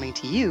 We're coming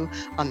to you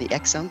on the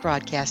X Zone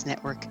Broadcast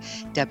Network,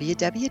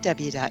 www.xzbn.net.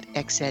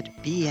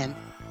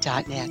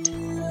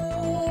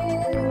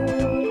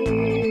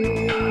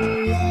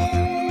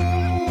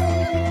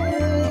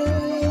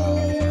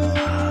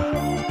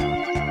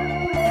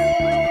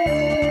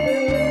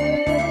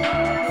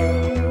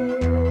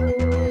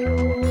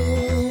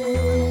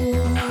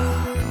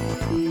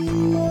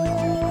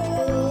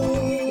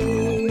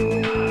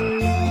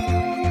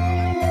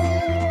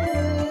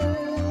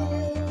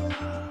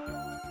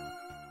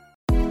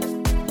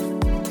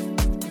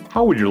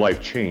 How would your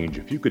life change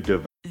if you could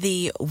develop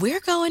The We're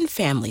Going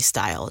Family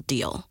Style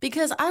deal.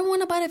 Because I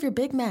want a bite of your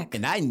Big Mac.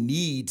 And I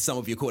need some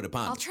of your quarter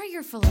pound. I'll try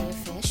your filet of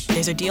fish.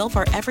 There's a deal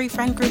for every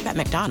friend group at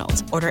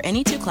McDonald's. Order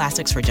any 2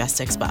 classics for just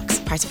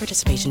 $6. Price of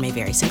participation may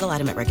vary. Single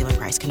item at regular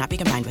price cannot be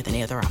combined with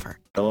any other offer.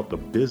 Develop the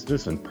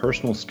business and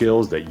personal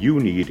skills that you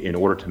need in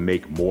order to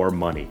make more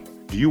money?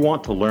 Do you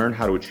want to learn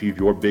how to achieve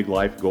your big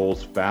life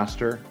goals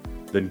faster?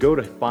 Then go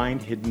to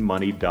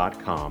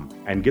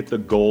findhiddenmoney.com and get the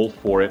Goal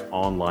for It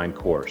online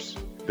course.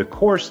 The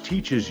course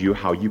teaches you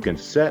how you can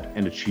set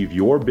and achieve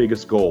your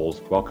biggest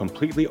goals while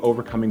completely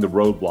overcoming the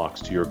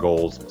roadblocks to your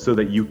goals so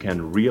that you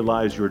can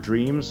realize your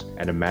dreams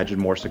and imagine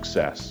more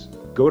success.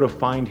 Go to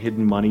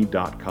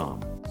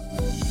findhiddenmoney.com.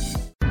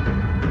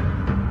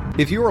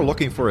 If you are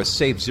looking for a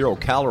safe,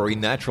 zero-calorie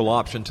natural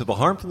option to the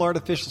harmful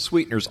artificial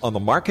sweeteners on the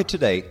market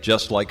today,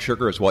 Just Like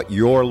Sugar is what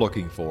you're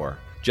looking for.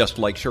 Just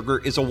Like Sugar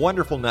is a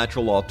wonderful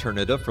natural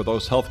alternative for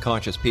those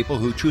health-conscious people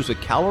who choose a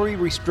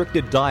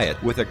calorie-restricted diet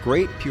with a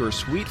great, pure,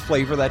 sweet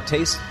flavor that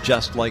tastes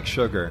just like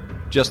sugar.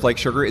 Just Like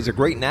Sugar is a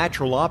great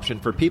natural option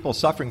for people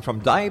suffering from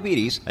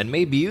diabetes and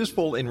may be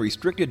useful in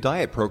restricted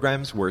diet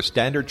programs where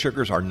standard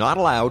sugars are not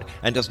allowed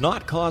and does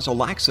not cause a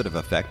laxative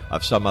effect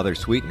of some other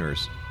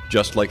sweeteners.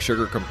 Just Like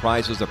Sugar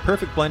comprises a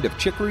perfect blend of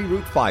chicory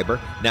root fiber,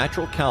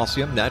 natural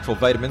calcium, natural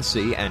vitamin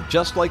C, and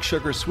Just Like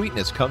Sugar's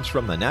sweetness comes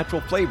from the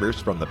natural flavors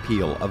from the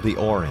peel of the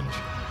orange.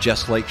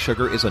 Just Like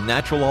Sugar is a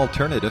natural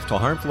alternative to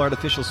harmful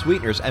artificial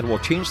sweeteners and will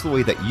change the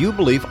way that you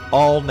believe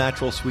all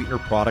natural sweetener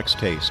products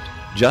taste.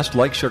 Just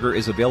Like Sugar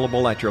is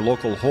available at your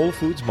local Whole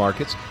Foods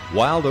markets,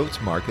 Wild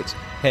Oats markets,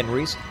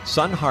 Henry's,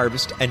 Sun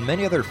Harvest, and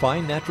many other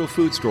fine natural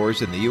food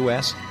stores in the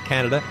U.S.,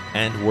 Canada,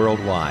 and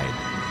worldwide.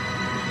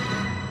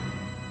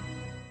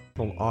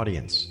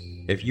 Audience.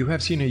 If you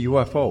have seen a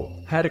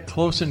UFO, had a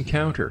close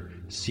encounter,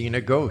 seen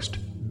a ghost,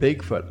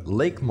 Bigfoot,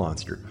 lake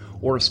monster,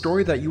 or a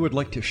story that you would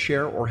like to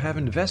share or have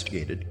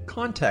investigated,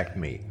 contact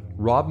me,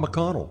 Rob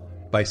McConnell,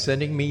 by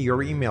sending me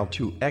your email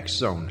to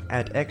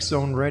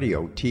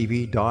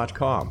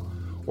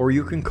xzone@xzoneradiotv.com, or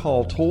you can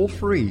call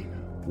toll-free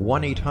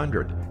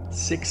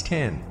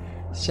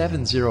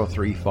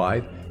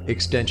 1-800-610-7035,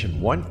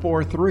 extension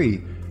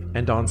 143,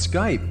 and on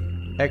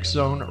Skype, X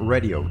Zone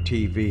Radio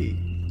TV.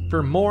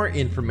 For more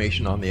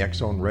information on the X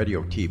Zone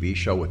Radio TV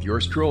show with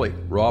yours truly,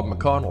 Rob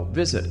McConnell,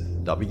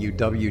 visit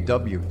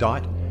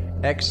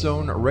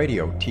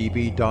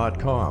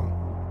www.xzoneradiotv.com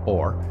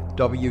or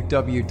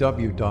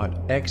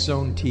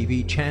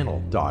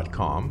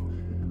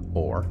www.xzonetvchannel.com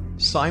or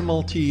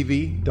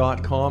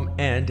simultv.com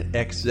and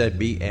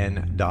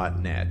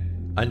xzbn.net.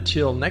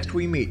 Until next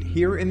we meet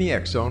here in the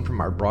X Zone from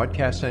our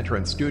broadcast center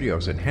and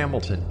studios in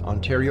Hamilton,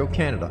 Ontario,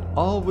 Canada,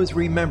 always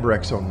remember,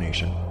 X Zone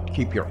Nation,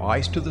 keep your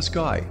eyes to the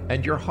sky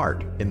and your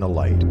heart in the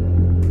light.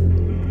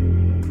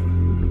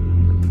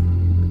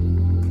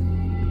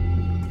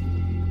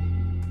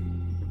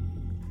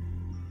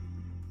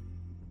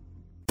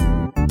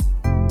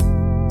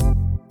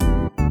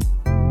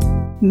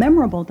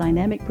 Memorable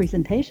dynamic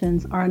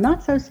presentations are a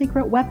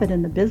not-so-secret weapon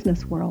in the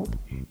business world.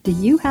 Do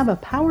you have a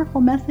powerful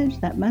message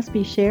that must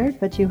be shared,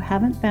 but you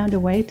haven't found a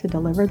way to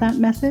deliver that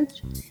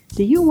message?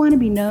 Do you want to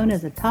be known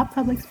as a top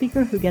public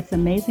speaker who gets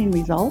amazing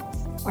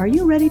results? Are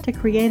you ready to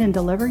create and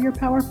deliver your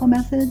powerful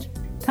message?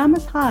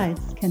 Thomas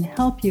Hides can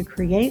help you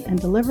create and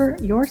deliver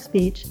your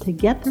speech to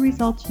get the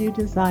results you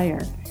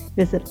desire.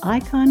 Visit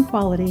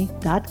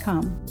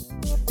iconquality.com.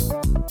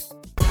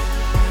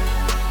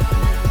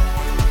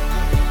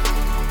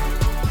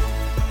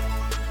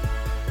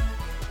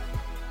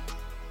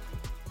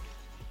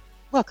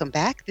 Welcome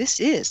back. This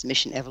is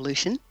Mission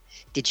Evolution.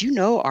 Did you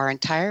know our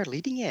entire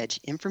leading edge,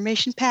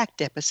 information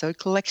packed episode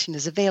collection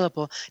is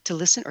available to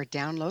listen or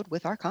download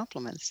with our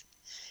compliments?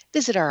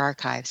 Visit our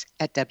archives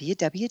at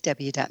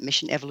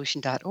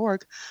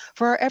www.missionevolution.org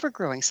for our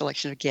ever-growing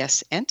selection of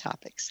guests and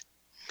topics.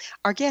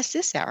 Our guest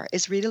this hour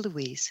is Rita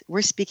Louise.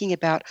 We're speaking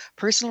about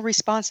personal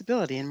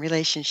responsibility in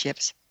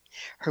relationships.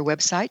 Her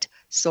website,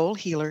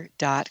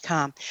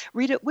 soulhealer.com.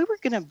 Rita, we were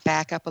going to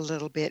back up a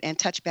little bit and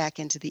touch back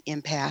into the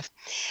empath.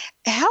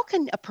 How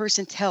can a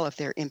person tell if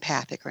they're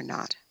empathic or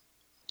not?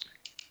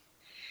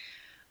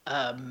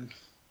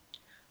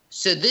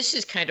 So this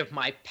is kind of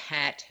my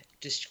pat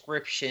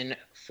description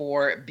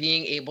for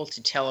being able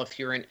to tell if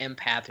you're an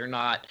empath or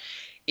not,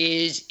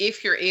 is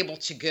if you're able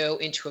to go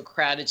into a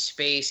crowded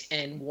space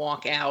and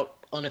walk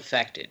out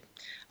unaffected.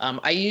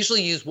 I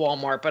usually use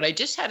Walmart, but I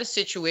just had a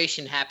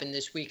situation happen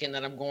this weekend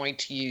that I'm going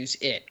to use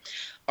it.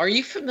 Are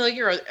you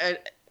familiar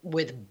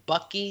with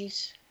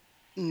Buc-ee's?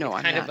 No,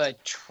 I'm kind not. of a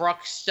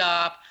truck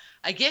stop.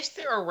 I guess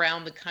they're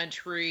around the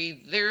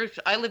country.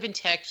 I live in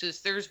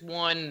Texas. There's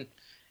one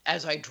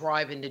as I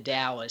drive into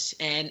Dallas,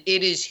 and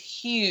it is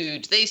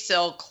huge. They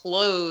sell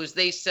clothes.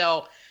 They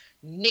sell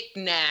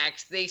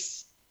knickknacks.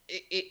 It's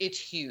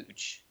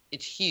huge.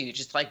 It's huge.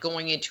 It's like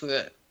going into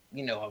a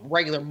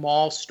regular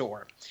mall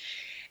store.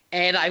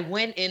 And I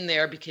went in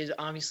there because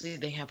obviously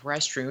they have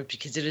restrooms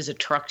because it is a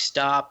truck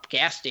stop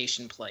gas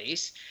station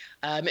place,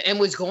 and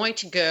was going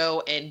to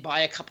go and buy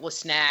a couple of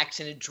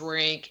snacks and a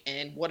drink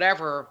and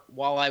whatever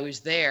while I was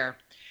there.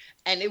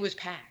 And it was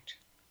packed.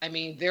 I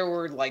mean, there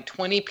were like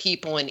 20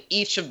 people in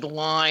each of the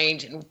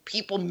lines and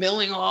people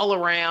milling all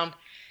around.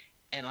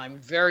 And I'm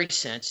very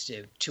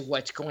sensitive to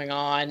what's going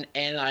on.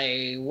 And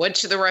I went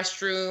to the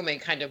restroom and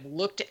kind of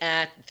looked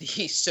at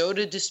the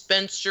soda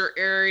dispenser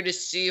area to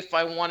see if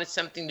I wanted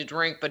something to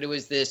drink. But it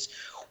was this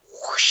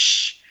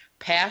whoosh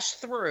pass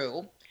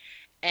through,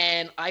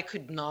 and I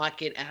could not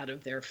get out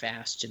of there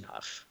fast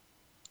enough.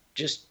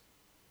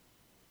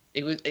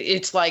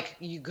 It's like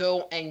you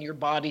go and your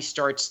body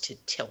starts to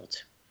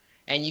tilt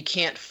and you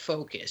can't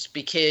focus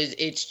because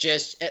it's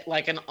just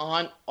like an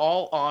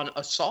all-on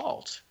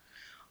assault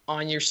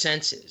on your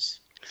senses.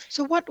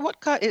 So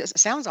it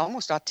sounds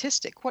almost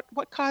autistic.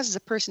 What causes a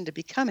person to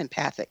become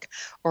empathic,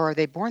 or are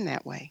they born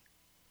that way?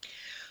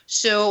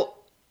 So,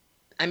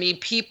 I mean,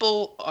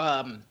 people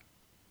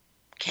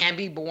can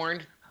be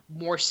born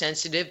more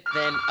sensitive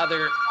than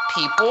other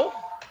people.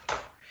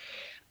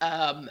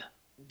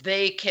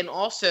 They can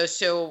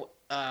also,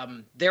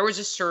 there was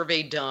a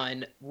survey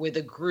done with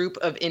a group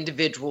of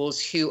individuals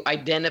who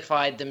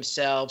identified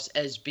themselves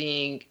as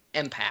being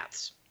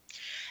empaths.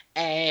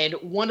 And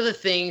one of the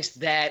things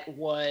that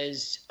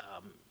was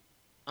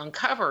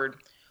uncovered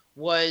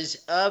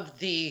was of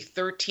the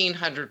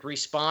 1,300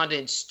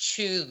 respondents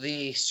to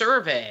the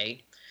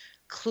survey,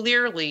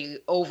 clearly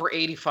over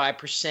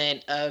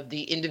 85% of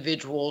the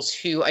individuals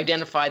who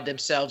identified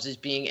themselves as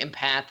being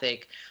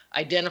empathic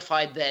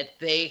identified that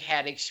they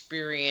had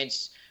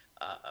experienced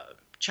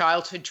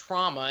childhood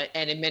trauma,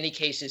 and in many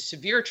cases,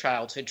 severe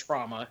childhood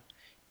trauma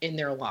in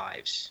their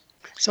lives.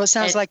 So it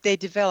sounds like they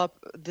develop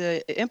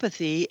the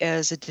empathy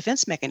as a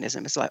defense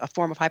mechanism. It's like a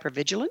form of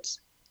hypervigilance?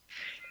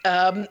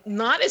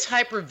 Not as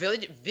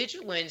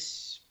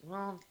hypervigilance.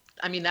 Well,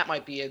 I mean, that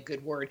might be a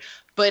good word,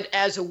 but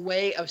as a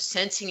way of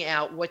sensing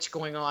out what's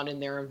going on in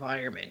their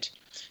environment.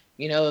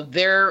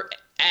 They're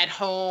at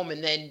home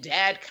and then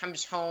dad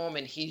comes home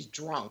and he's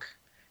drunk,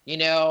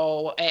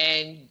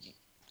 and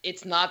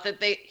it's not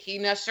that he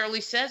necessarily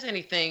says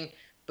anything,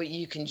 but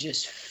you can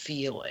just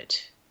feel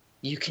it.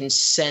 You can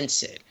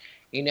sense it.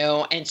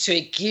 And so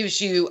it gives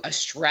you a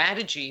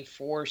strategy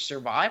for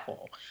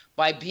survival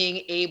by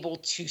being able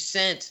to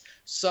sense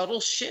subtle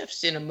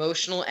shifts in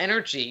emotional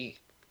energy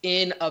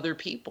in other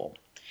people.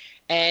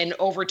 And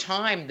over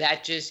time,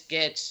 that just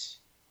gets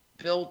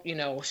built,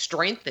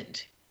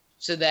 strengthened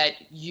so that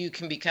you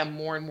can become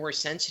more and more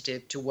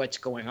sensitive to what's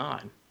going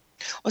on.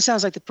 Well, it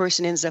sounds like the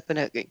person ends up in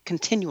a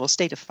continual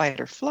state of fight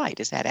or flight.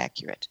 Is that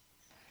accurate?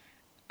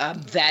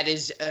 That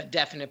is a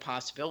definite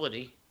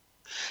possibility.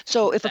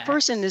 So if a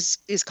person is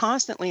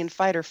constantly in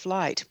fight or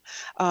flight,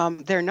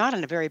 they're not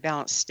in a very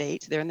balanced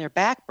state. They're in their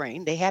back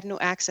brain. They have no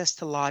access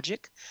to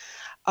logic.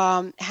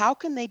 How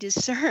can they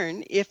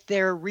discern if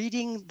they're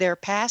reading their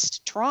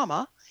past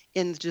trauma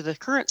into the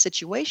current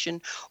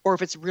situation or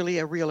if it's really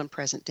a real and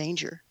present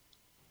danger?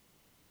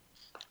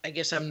 I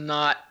guess I'm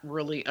not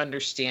really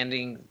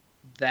understanding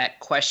that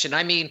question.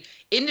 I mean,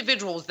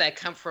 individuals that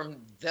come from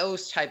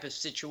those type of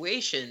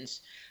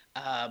situations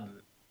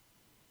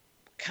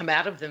come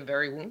out of them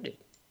very wounded.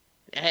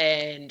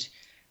 And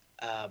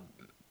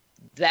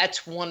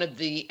that's one of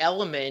the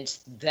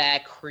elements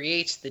that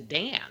creates the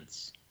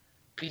dance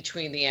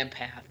between the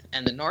empath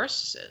and the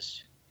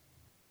narcissist,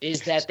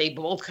 is that they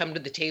both come to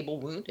the table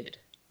wounded.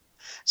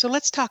 So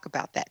let's talk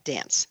about that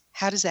dance.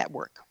 How does that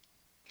work?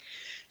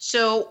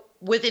 So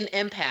with an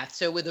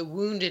empath, with a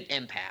wounded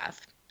empath,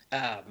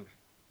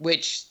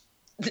 which,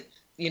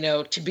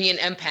 to be an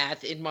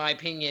empath, in my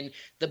opinion,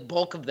 the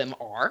bulk of them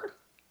are.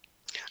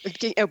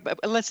 Okay,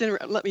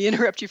 let me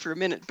interrupt you for a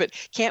minute, but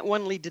can't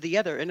one lead to the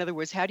other? In other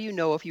words, how do you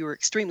know if you were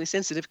extremely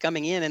sensitive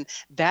coming in and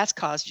that's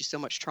caused you so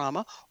much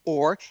trauma,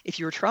 or if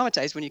you were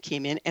traumatized when you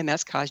came in and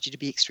that's caused you to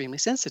be extremely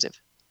sensitive?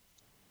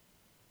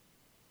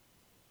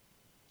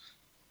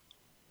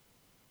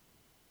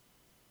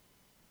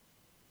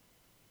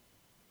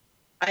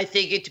 I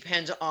think it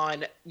depends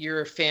on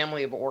your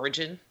family of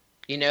origin.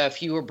 You know,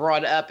 if you were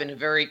brought up in a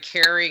very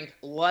caring,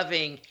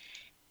 loving,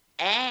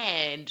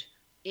 and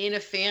in a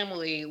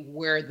family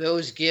where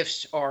those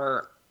gifts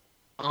are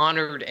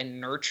honored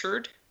and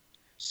nurtured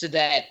so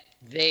that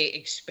they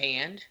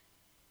expand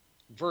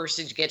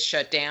versus get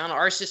shut down.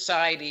 Our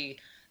society,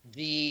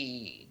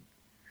 the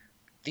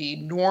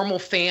normal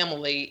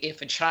family,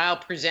 if a child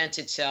presents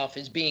itself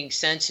as being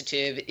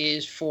sensitive,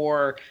 is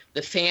for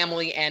the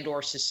family and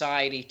or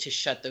society to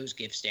shut those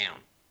gifts down.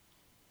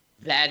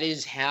 That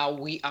is how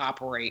we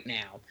operate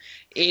now.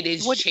 It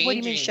is changing. What do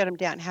you mean shut them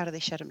down? How do they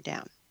shut them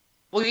down?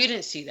 Well, you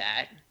didn't see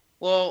that.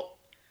 Well,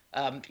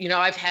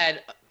 I've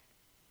had,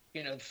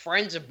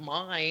 friends of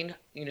mine,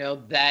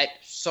 that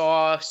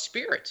saw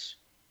spirits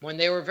when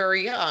they were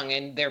very young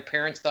and their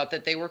parents thought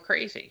that they were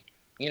crazy.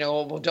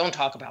 Well, don't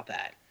talk about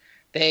that.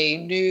 They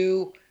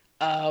knew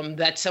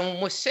that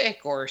someone was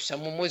sick or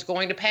someone was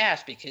going to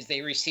pass because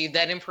they received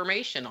that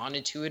information on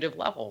intuitive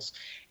levels,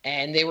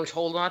 and they were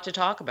told not to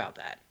talk about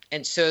that.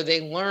 And so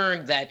they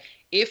learned that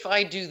if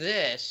I do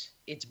this,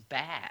 it's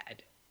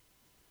bad.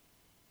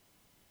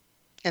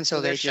 And so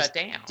they're they just shut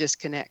down.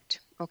 Disconnect.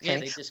 Okay. Yeah,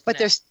 they disconnect.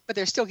 But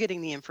they're still getting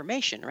the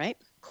information, right?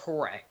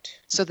 Correct.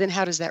 So then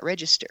how does that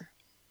register?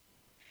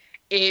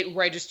 It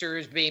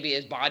registers maybe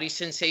as body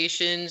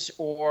sensations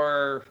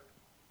or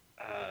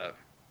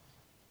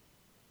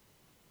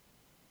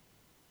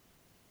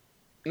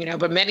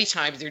but many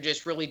times they're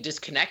just really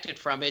disconnected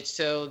from it,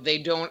 so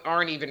they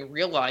aren't even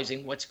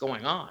realizing what's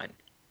going on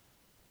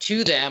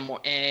to them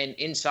and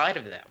inside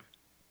of them.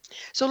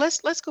 So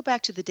let's go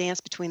back to the dance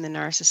between the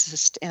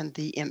narcissist and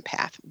the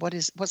empath.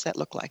 What's that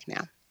look like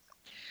now?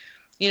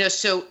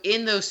 So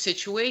in those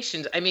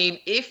situations, I mean,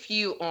 if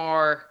you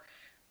are,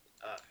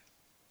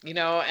 and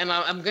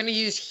I'm going to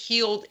use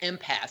healed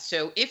empath.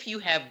 So if you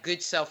have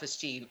good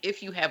self-esteem,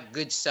 if you have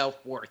good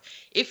self-worth,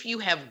 if you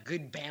have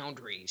good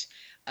boundaries,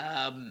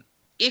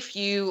 if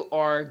you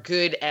are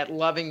good at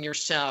loving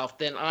yourself,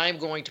 then I'm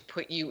going to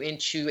put you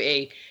into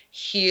a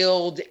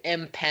healed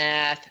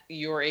empath.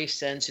 You're a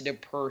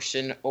sensitive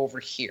person over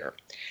here.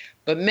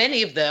 But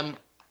many of them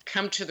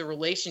come to the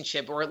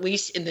relationship, or at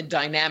least in the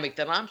dynamic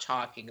that I'm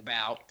talking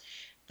about,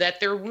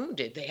 that they're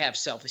wounded. They have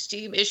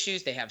self-esteem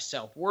issues, they have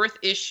self-worth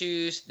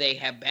issues, they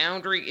have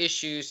boundary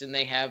issues, and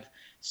they have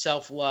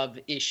self-love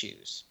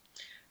issues.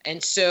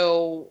 And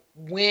so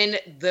when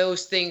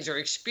those things are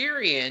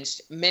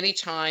experienced, many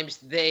times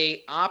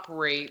they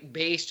operate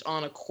based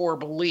on a core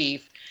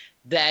belief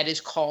that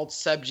is called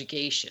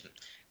subjugation,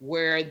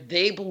 where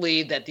they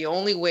believe that the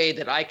only way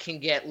that I can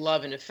get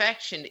love and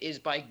affection is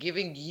by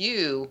giving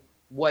you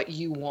what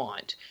you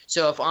want.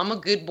 So if I'm a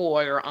good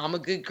boy or I'm a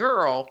good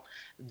girl,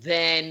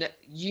 then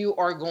you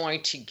are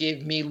going to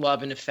give me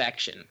love and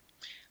affection.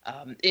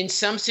 In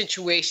some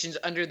situations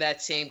under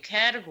that same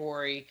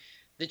category,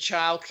 the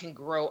child can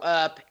grow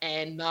up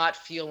and not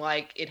feel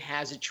like it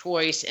has a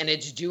choice and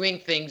it's doing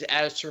things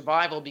out of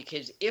survival,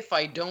 because if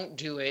I don't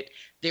do it,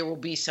 there will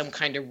be some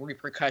kind of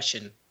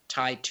repercussion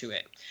tied to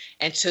it.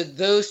 And so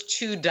those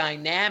two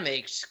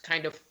dynamics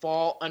kind of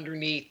fall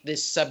underneath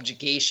this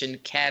subjugation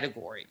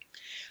category.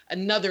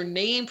 Another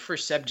name for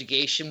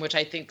subjugation, which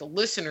I think the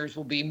listeners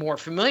will be more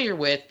familiar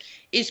with,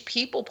 is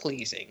people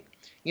pleasing.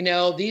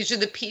 These are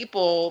the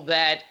people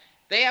that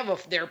they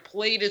have their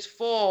plate is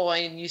full,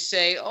 and you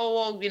say, oh,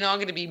 well, I'm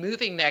going to be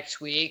moving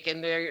next week.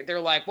 And they're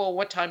like, well,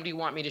 what time do you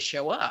want me to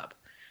show up?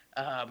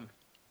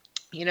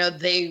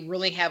 They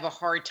really have a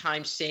hard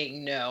time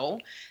saying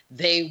no.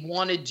 They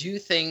want to do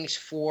things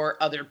for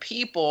other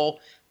people,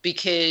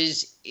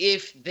 because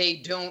if they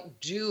don't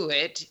do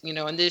it,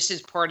 and this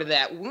is part of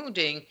that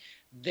wounding,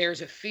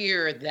 there's a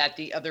fear that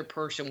the other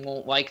person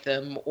won't like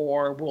them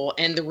or will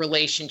end the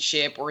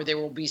relationship, or there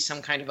will be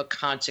some kind of a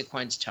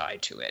consequence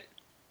tied to it.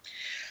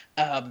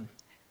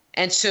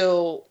 And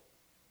so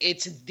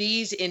it's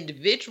these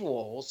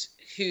individuals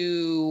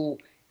who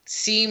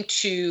seem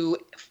to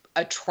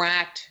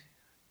attract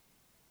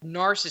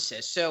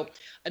narcissists. So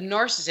a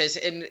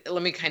narcissist, and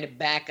let me kind of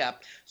back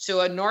up.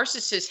 So a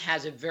narcissist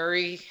has a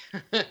very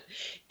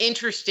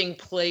interesting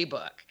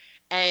playbook.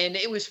 And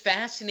it was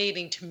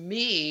fascinating to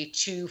me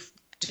to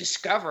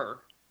discover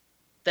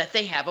that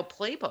they have a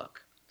playbook.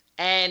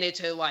 And it's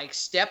a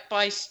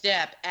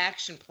step-by-step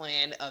action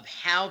plan of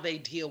how they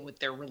deal with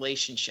their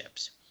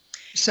relationships.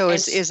 So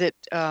is it,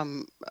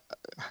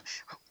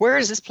 where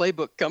does this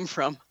playbook come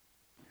from?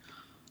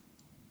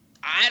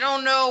 I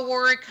don't know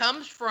where it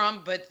comes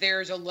from, but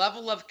there's a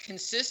level of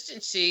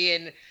consistency.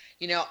 And,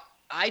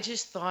 I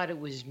just thought it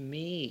was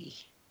me,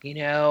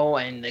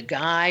 and the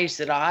guys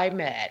that I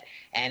met.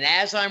 And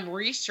as I'm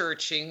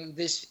researching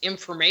this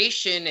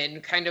information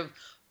and kind of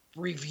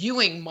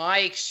reviewing my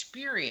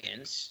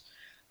experience,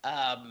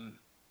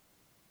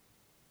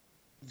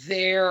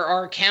 there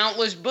are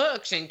countless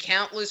books and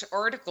countless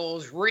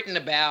articles written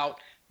about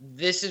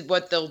this is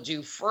what they'll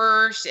do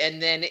first,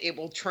 and then it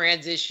will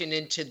transition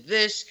into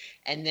this,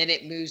 and then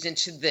it moves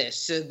into this.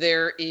 So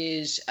there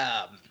is,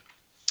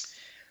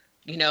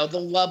 the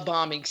love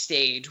bombing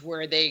stage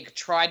where they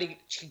try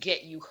to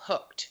get you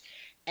hooked,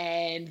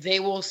 and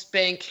they will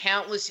spend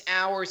countless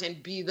hours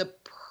and be the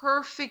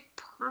perfect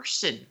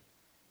person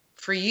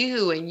for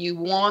you, and you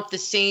want the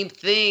same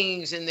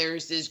things, and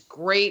there's this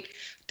great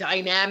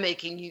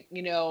dynamic, and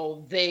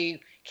they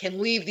can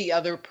leave the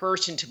other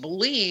person to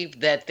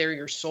believe that they're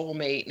your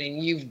soulmate,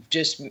 and you've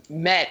just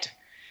met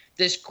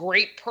this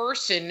great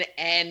person,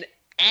 and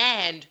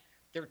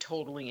they're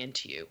totally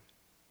into you.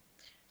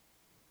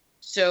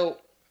 So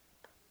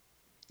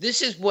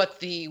this is what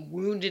the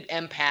wounded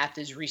empath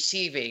is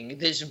receiving,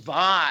 this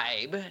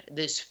vibe,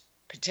 this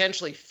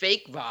potentially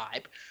fake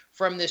vibe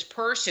from this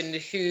person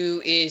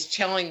who is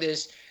telling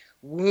this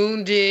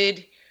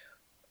wounded,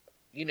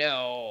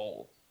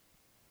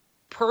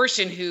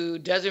 person who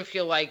doesn't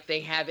feel like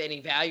they have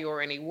any value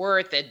or any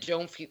worth, that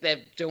don't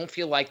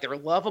feel like they're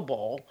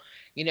lovable.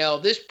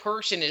 This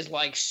person is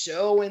like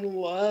so in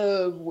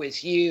love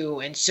with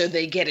you, and so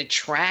they get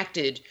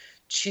attracted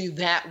to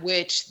that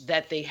which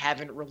that they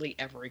haven't really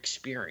ever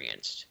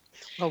experienced.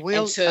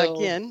 Well,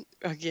 again,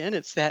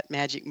 it's that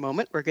magic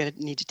moment. We're going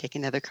to need to take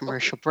another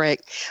commercial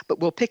break, but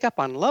we'll pick up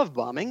on love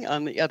bombing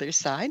on the other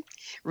side.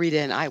 Rita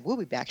and I will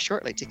be back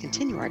shortly to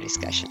continue our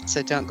discussion,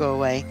 so don't go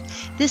away.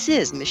 This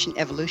is Mission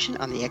Evolution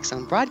on the X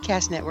Zone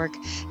Broadcast Network,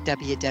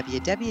 www.xzbn.net.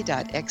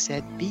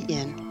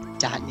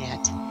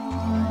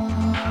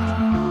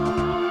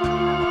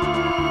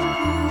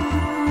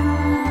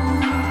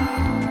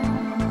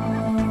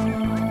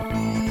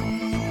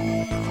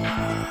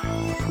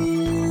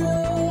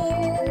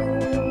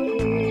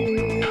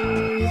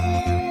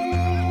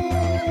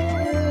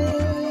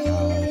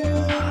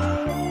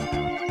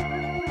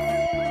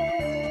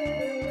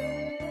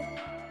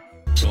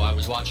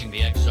 Watching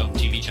the X Zone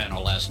TV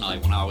channel last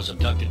night when I was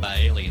abducted by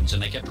aliens,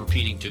 and they kept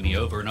repeating to me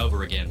over and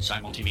over again,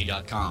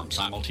 simultv.com,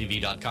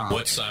 simultv.com.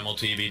 What's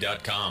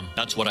simultv.com?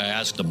 That's what I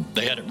asked them.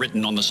 They had it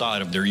written on the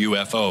side of their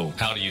UFO.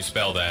 How do you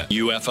spell that?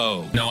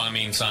 UFO. No, I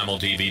mean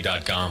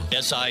simultv.com.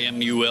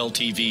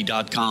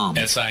 simultv.com.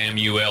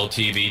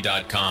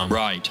 simultv.com.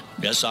 Right.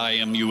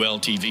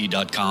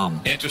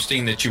 simultv.com.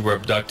 Interesting that you were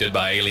abducted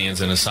by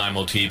aliens in a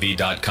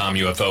simultv.com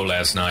UFO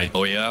last night.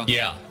 Oh, yeah?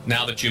 Yeah.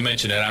 Now that you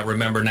mention it, I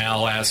remember now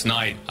last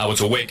night I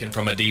was awakened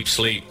from a deep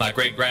sleep. My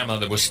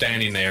great-grandmother was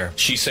standing there.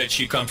 She said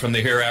she come from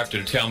the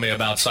hereafter to tell me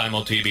about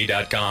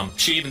simultv.com.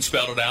 She even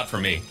spelled it out for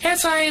me.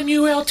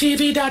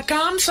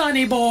 simultv.com,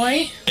 sonny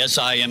boy.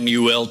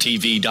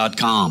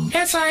 simultv.com.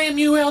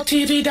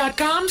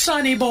 simultv.com,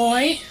 sonny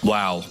boy.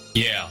 Wow.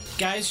 Yeah.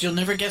 Guys, you'll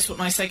never guess what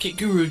my psychic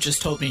guru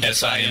just told me.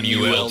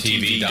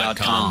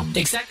 simultv.com.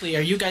 Exactly.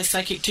 Are you guys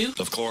psychic too?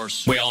 Of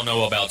course. We all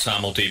know about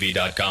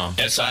simultv.com.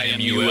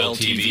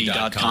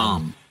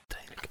 simultv.com.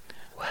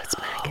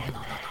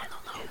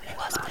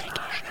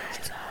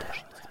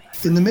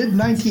 In the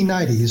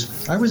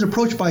mid-1990s, I was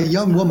approached by a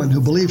young woman who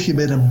believed she'd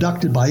been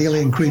abducted by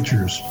alien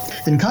creatures.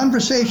 In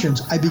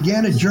conversations, I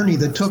began a journey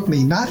that took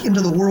me not into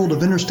the world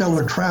of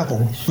interstellar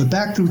travel, but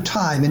back through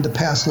time into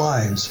past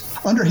lives.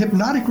 Under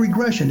hypnotic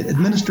regression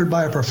administered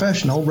by a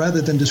professional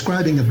rather than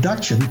describing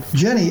abduction,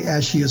 Jenny,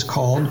 as she is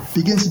called,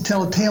 begins to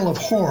tell a tale of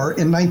horror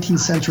in 19th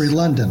century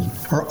London.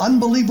 Her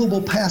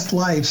unbelievable past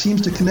life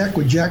seems to connect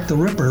with Jack the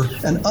Ripper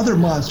and other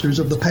monsters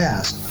of the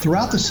past.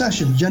 Throughout the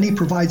session, Jenny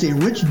provides a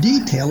rich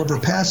detail of her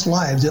past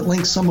lives that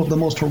links some of the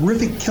most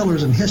horrific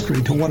killers in history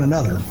to one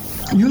another.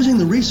 Using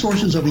the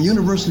resources of a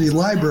university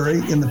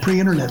library in the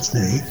pre-internet's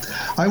day,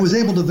 I was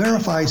able to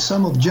verify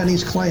some of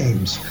Jenny's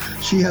claims.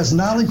 She has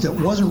knowledge that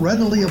wasn't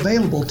readily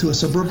available to a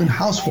suburban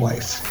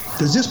housewife.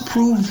 Does this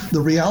prove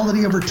the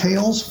reality of her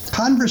tales?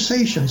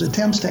 Conversations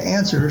attempts to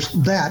answer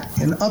that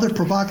and other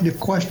provocative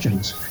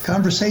questions.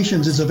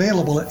 Conversations is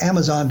available at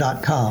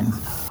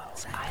Amazon.com.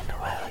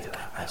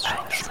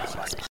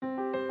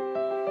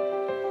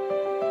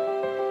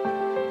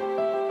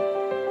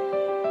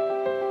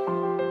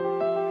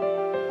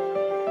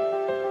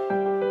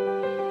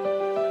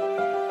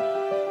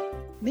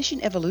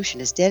 Mission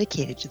Evolution is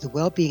dedicated to the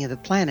well-being of the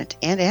planet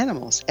and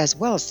animals, as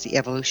well as the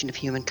evolution of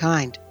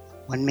humankind.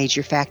 One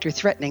major factor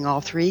threatening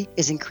all three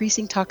is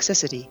increasing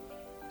toxicity.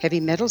 Heavy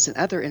metals and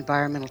other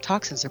environmental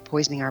toxins are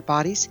poisoning our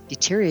bodies,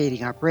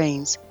 deteriorating our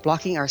brains,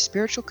 blocking our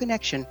spiritual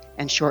connection,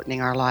 and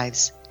shortening our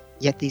lives.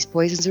 Yet these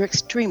poisons are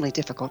extremely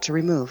difficult to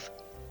remove.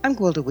 I'm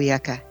Gwilda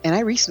Wiyaka, and I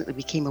recently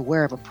became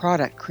aware of a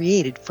product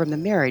created from the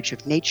marriage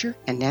of nature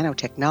and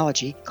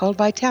nanotechnology called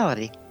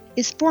Vitality.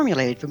 It's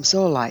formulated from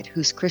zoolite,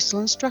 whose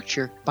crystalline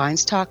structure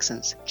binds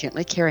toxins,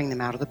 gently carrying them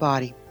out of the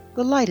body.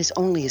 The light is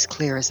only as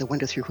clear as the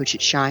window through which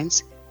it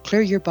shines.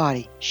 Clear your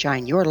body,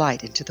 shine your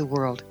light into the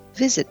world.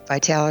 Visit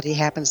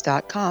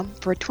vitalityhappens.com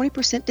for a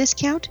 20%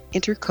 discount.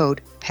 Enter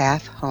code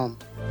PATHHOME.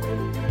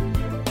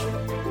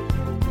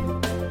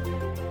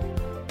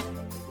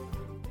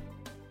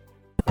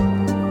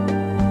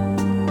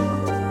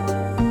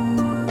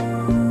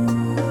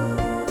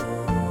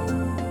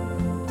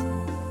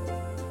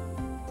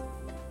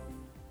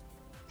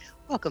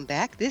 Welcome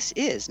back. This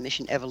is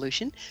Mission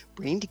Evolution,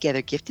 bringing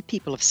together gifted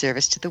people of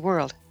service to the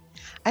world.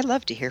 I'd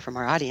love to hear from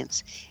our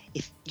audience.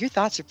 If your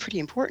thoughts are pretty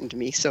important to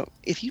me, so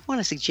if you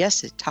want to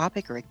suggest a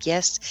topic or a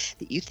guest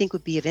that you think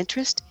would be of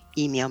interest,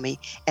 email me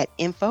at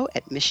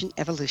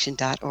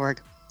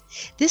info@missionevolution.org.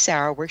 This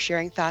hour, we're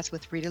sharing thoughts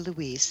with Rita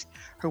Louise.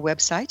 Her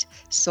website,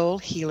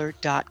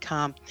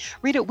 soulhealer.com.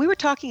 Rita, we were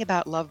talking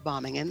about love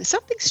bombing, and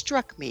something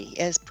struck me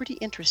as pretty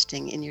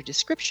interesting in your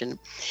description.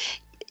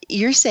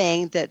 You're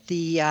saying that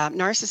the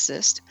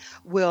narcissist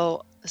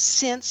will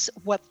sense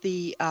what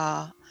the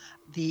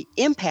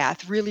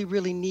empath really,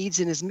 really needs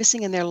and is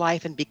missing in their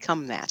life and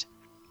become that.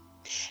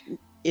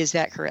 Is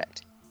that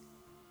correct?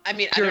 I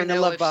mean, during I don't know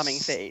the love if, bombing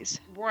phase.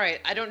 Right.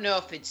 I don't know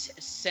if it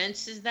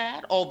senses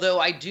that,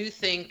 although I do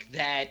think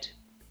that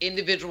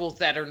individuals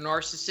that are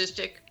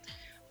narcissistic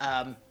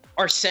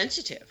are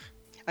sensitive.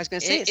 I was going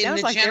to say, it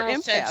sounds like they're empaths.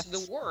 In the general sense of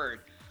the word.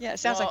 Yeah, it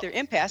sounds like they're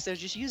empaths. They're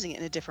just using it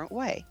in a different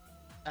way.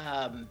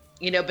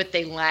 But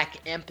they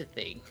lack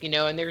empathy,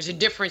 and there's a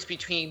difference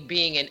between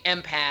being an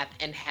empath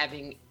and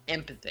having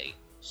empathy.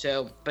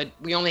 So, but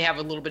we only have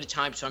a little bit of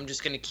time, so I'm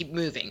just going to keep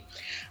moving.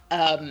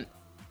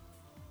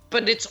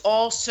 But it's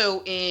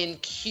also in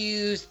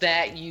cues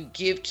that you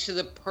give to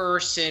the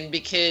person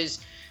because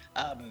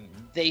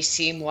they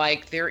seem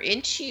like they're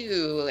into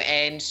you.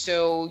 And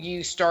so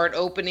you start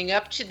opening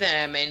up to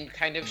them and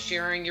kind of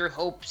sharing your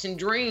hopes and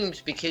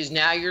dreams because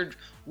now you're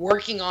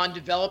working on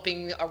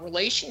developing a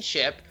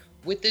relationship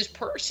with this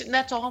person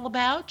that's all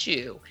about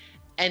you.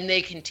 And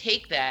they can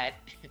take that,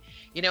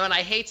 and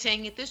I hate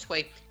saying it this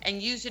way,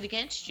 and use it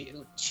against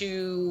you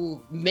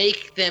to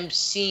make them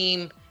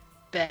seem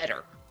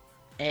better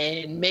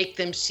and make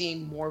them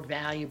seem more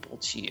valuable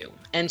to you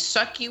and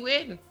suck you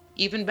in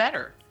even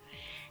better.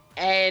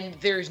 And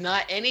there's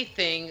not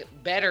anything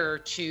better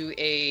to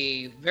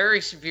a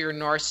very severe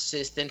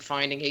narcissist than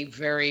finding a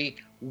very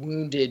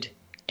wounded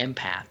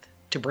empath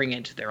to bring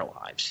into their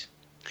lives.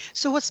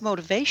 So what's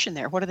motivation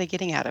there? What are they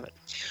getting out of it?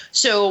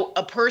 So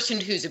a person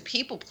who's a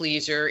people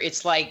pleaser,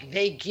 it's like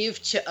they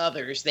give to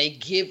others. They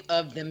give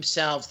of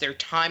themselves, their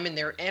time and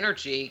their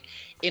energy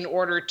in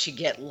order to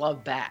get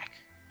love back.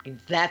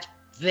 And that's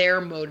their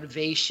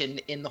motivation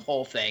in the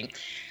whole thing.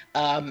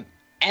 And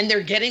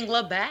they're getting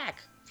love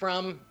back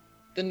from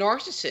the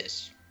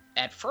narcissist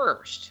at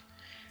first.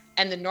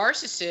 And the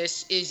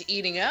narcissist is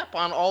eating up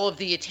on all of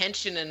the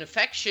attention and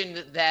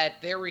affection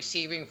that they're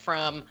receiving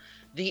from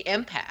the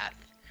empath.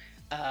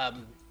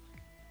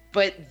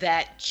 But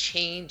that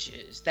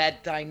changes,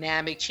 that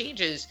dynamic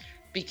changes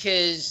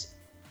because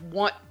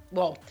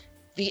the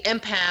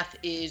empath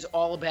is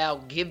all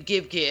about give,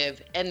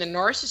 and the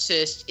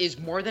narcissist is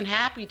more than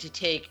happy to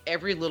take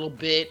every little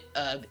bit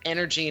of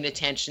energy and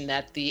attention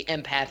that the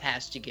empath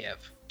has to give.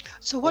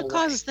 So what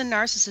causes the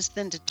narcissist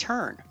then to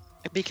turn?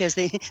 Because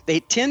they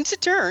tend to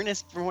turn,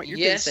 as from what you've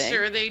been saying. Yes,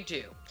 sir, they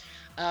do.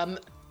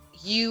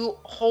 You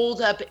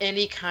hold up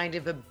any kind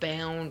of a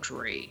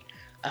boundary.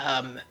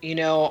 I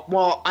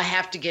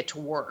have to get to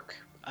work.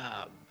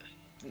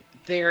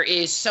 There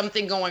is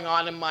something going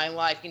on in my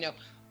life.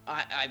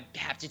 I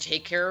have to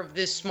take care of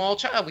this small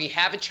child. We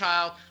have a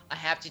child. I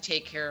have to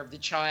take care of the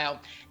child.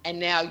 And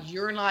now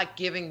you're not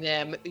giving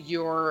them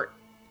your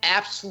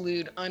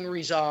absolute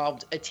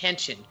unresolved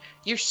attention.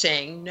 You're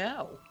saying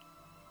no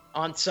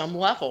on some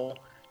level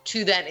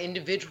to that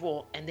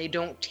individual, and they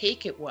don't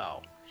take it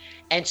well.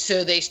 And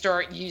so they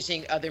start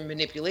using other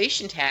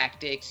manipulation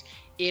tactics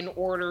in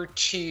order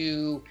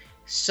to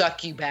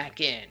suck you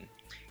back in.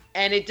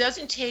 And it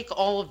doesn't take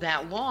all of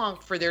that long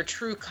for their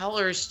true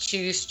colors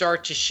to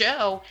start to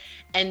show,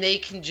 and they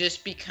can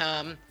just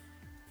become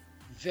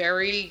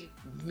very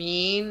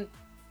mean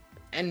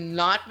and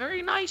not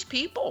very nice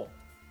people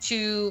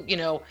to,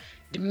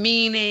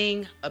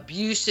 demeaning,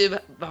 abusive,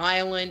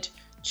 violent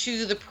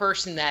to the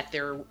person that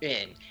they're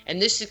in.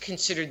 And this is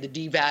considered the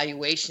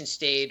devaluation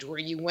stage, where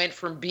you went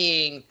from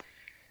being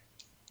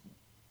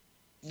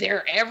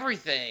their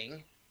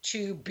everything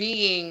to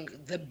being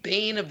the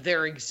bane of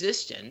their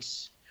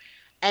existence.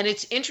 And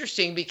it's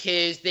interesting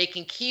because they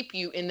can keep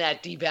you in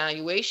that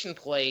devaluation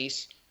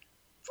place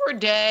for a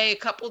day, a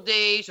couple of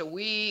days, a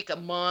week, a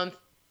month,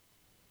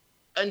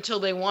 until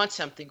they want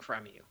something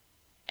from you.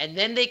 And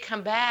then they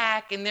come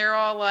back and they're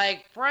all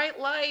like bright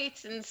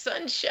lights and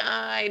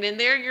sunshine, and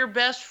they're your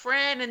best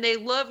friend and they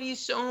love you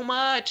so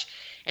much.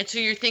 And so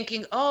you're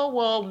thinking, oh,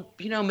 well,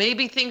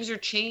 maybe things are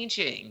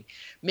changing.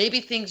 Maybe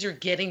things are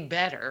getting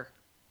better.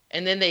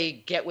 And then they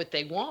get what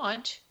they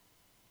want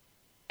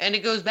and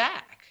it goes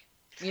back.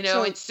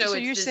 So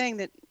you're saying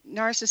that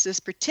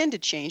narcissists pretend to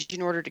change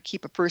in order to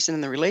keep a person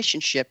in the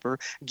relationship or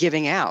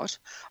giving out,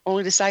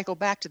 only to cycle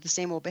back to the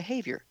same old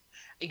behavior.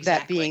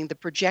 Exactly. That being the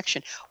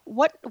projection.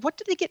 What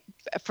do they get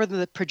for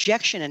the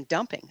projection and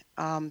dumping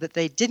that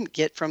they didn't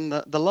get from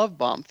the love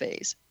bomb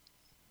phase?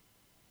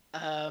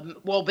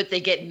 But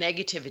they get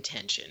negative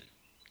attention.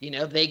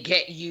 They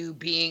get you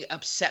being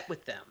upset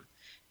with them.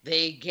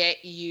 They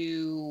get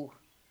you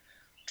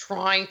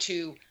trying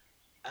to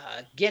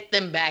get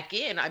them back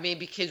in. I mean,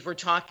 because we're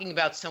talking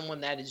about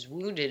someone that is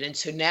wounded. And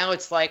so now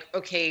it's like,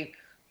 okay,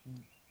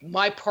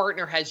 my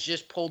partner has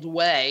just pulled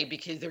away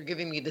because they're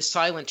giving me the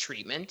silent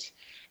treatment.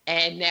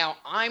 And now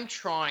I'm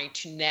trying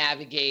to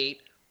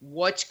navigate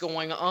what's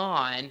going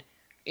on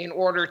in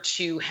order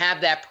to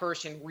have that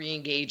person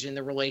re-engage in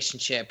the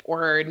relationship.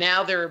 Or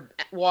now they're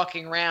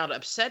walking around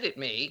upset at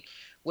me,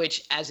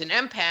 which as an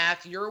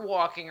empath, you're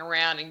walking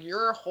around and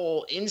your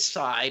whole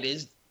inside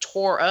is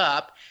tore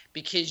up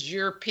because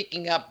you're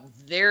picking up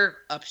their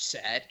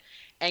upset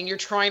and you're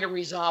trying to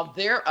resolve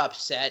their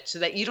upset so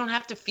that you don't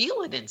have to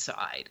feel it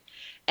inside.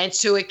 And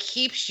so it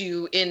keeps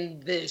you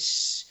in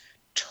this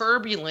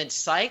turbulent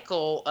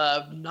cycle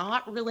of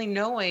not really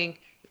knowing,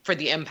 for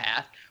the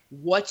empath,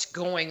 what's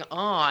going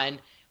on,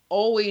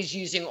 always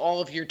using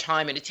all of your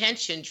time and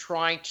attention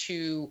trying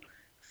to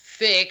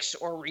fix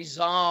or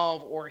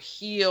resolve or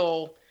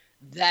heal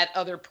that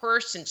other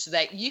person so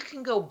that you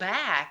can go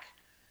back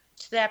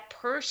to that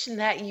person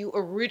that you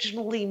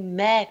originally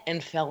met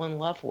and fell in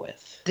love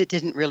with. That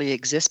didn't really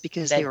exist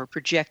because they were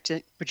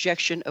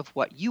projection of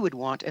what you would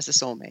want as a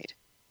soulmate.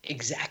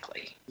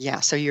 Exactly. Yeah,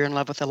 so you're in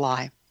love with a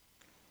lie.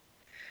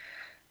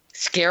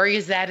 Scary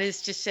as that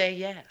is to say,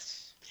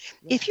 yes.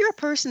 If you're a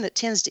person that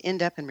tends to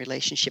end up in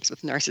relationships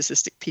with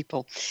narcissistic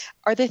people,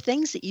 are there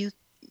things that you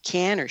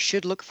can or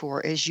should look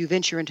for as you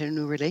venture into a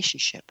new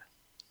relationship?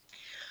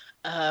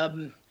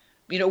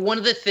 One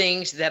of the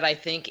things that I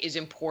think is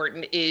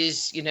important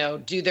is,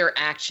 do their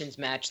actions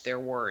match their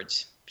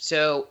words?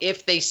 So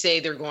if they say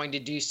they're going to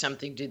do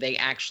something, do they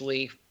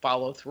actually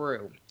follow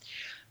through?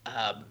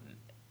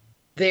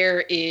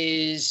 There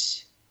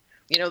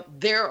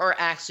are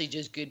actually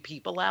just good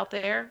people out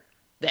there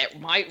that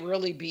might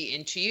really be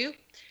into you.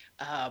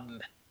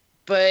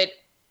 But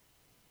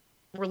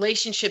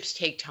relationships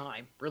take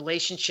time.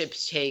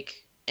 Relationships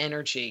take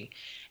energy.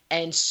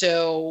 And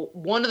so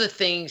one of the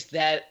things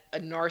that a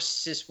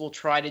narcissist will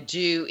try to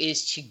do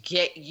is to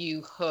get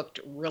you hooked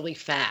really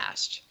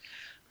fast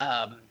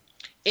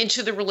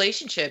into the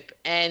relationship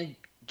and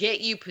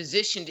get you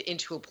positioned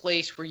into a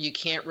place where you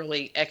can't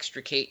really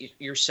extricate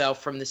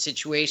yourself from the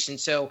situation.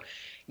 So,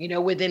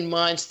 within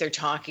months, they're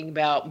talking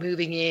about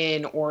moving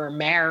in or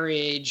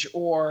marriage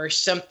or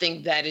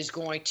something that is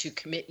going to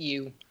commit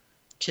you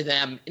to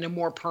them in a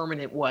more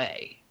permanent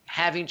way,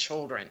 having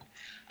children.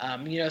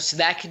 So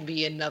that can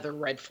be another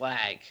red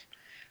flag.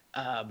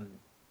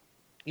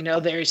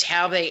 There's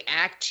how they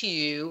act to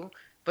you,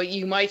 but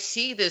you might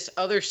see this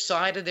other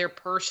side of their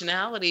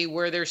personality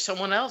where there's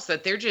someone else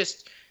that they're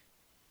just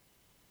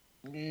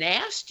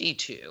nasty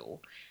to.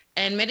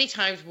 And many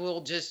times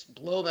we'll just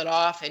blow that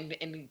off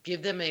and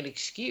give them an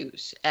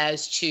excuse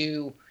as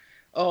to,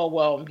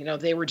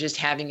 they were just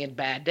having a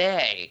bad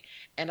day.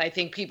 And I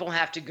think people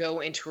have to go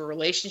into a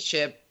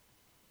relationship,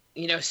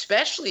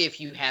 especially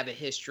if you have a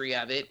history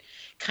of it,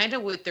 kind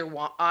of with their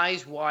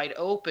eyes wide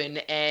open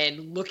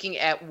and looking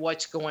at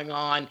what's going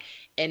on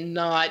and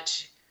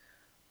not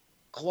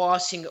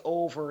glossing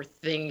over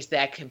things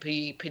that can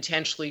be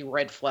potentially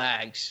red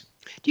flags.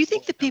 Do you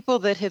think the people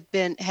that have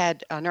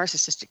had a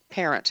narcissistic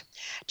parent,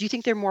 do you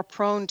think they're more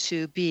prone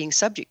to being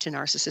subject to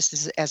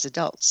narcissists as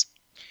adults?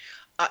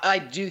 I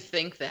do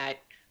think that,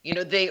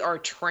 they are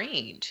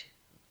trained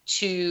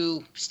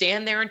to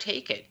stand there and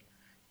take it,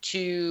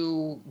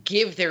 to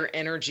give their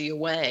energy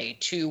away,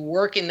 to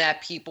work in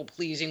that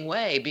people-pleasing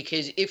way.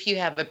 Because if you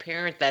have a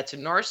parent that's a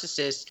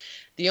narcissist,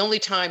 the only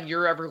time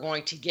you're ever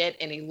going to get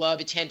any love,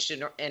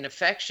 attention, and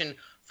affection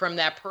from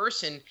that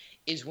person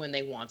is when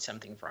they want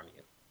something from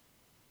you.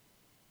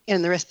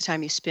 And the rest of the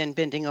time you spend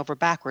bending over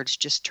backwards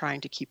just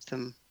trying to keep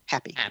them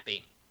happy.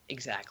 Happy,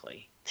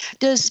 exactly.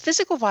 Does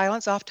physical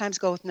violence oftentimes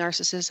go with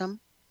narcissism?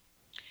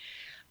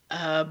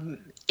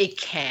 It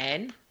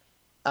can,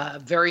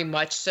 very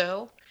much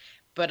so.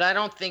 But I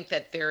don't think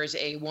that there is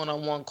a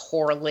one-on-one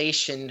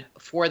correlation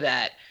for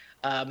that.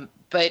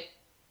 But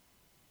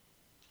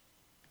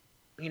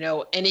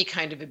any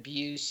kind of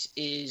abuse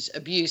is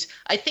abuse.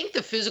 I think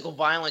the physical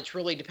violence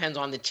really depends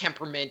on the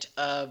temperament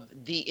of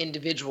the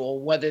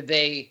individual, whether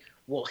they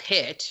will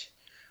hit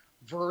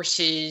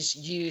versus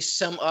use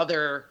some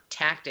other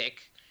tactic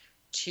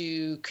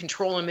to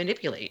control and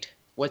manipulate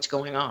what's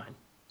going on.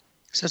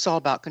 So it's all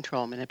about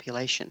control and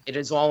manipulation. It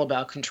is all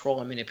about control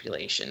and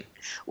manipulation.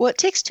 Well, it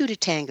takes two to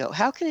tango.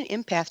 How can an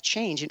empath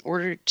change in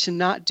order to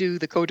not do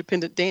the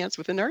codependent dance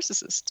with a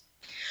narcissist?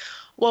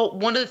 Well,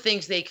 one of the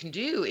things they can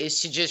do is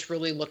to just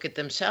really look at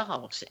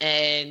themselves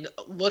and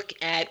look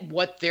at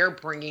what they're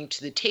bringing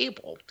to the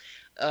table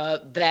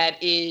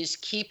that is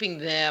keeping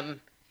them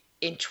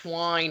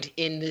entwined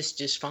in this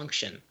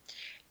dysfunction.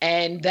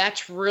 And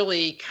that's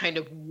really kind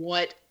of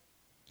what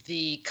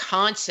the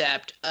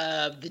concept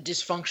of the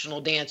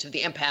dysfunctional dance of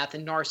the empath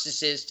and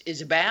narcissist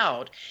is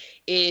about,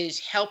 is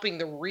helping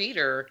the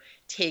reader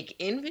take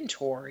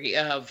inventory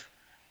of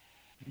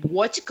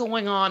what's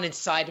going on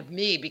inside of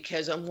me,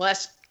 because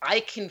unless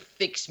I can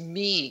fix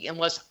me,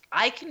 unless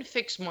I can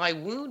fix my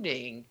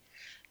wounding,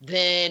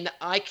 then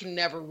I can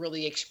never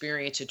really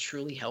experience a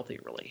truly healthy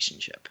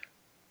relationship.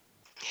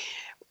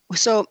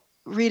 So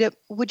Rita,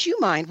 would you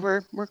mind,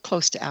 we're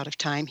close to out of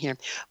time here,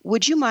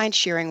 would you mind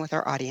sharing with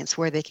our audience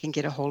where they can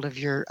get a hold of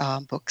your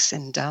books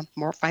and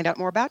find out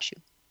more about you?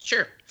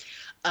 Sure.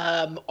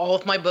 All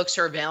of my books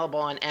are available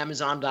on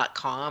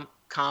Amazon.com,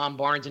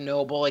 Barnes &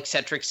 Noble, et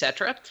cetera, et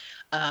cetera.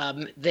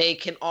 They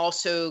can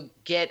also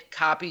get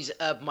copies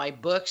of my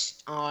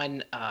books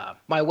on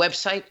my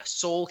website,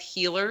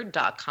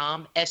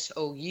 soulhealer.com,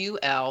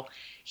 SOUL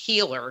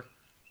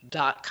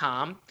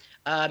healer.com.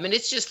 And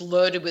it's just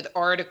loaded with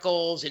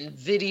articles and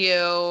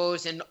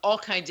videos and all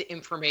kinds of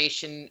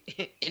information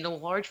in a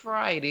large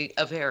variety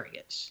of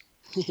areas.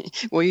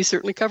 Well, you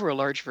certainly cover a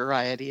large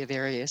variety of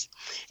areas.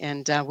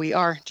 And we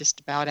are just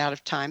about out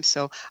of time.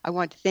 So I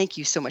want to thank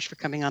you so much for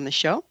coming on the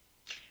show.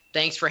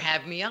 Thanks for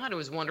having me on. It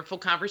was a wonderful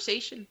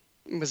conversation.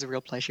 It was a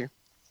real pleasure.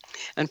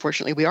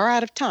 Unfortunately, we are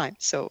out of time.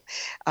 So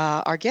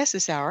our guest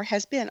this hour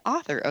has been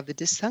author of The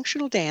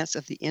Dysfunctional Dance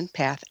of the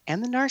Empath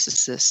and the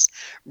Narcissist,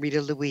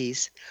 Rita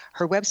Louise.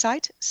 Her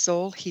website,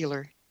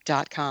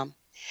 soulhealer.com.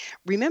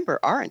 Remember,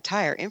 our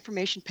entire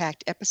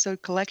information-packed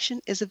episode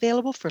collection is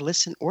available for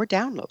listen or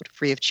download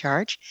free of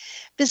charge.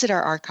 Visit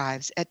our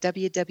archives at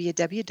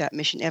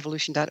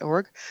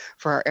www.missionevolution.org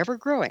for our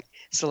ever-growing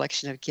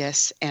selection of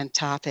guests and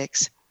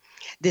topics.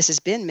 This has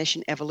been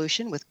Mission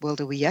Evolution with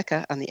Wilda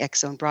Wiecka on the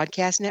X Zone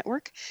Broadcast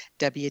Network,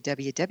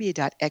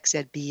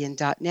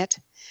 www.xzbn.net.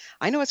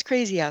 I know it's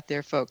crazy out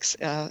there, folks,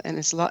 and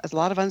it's a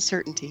lot of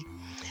uncertainty.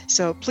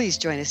 So please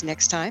join us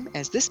next time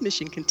as this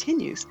mission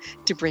continues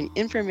to bring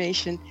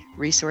information,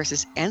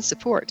 resources, and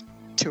support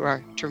to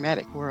our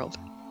traumatic world.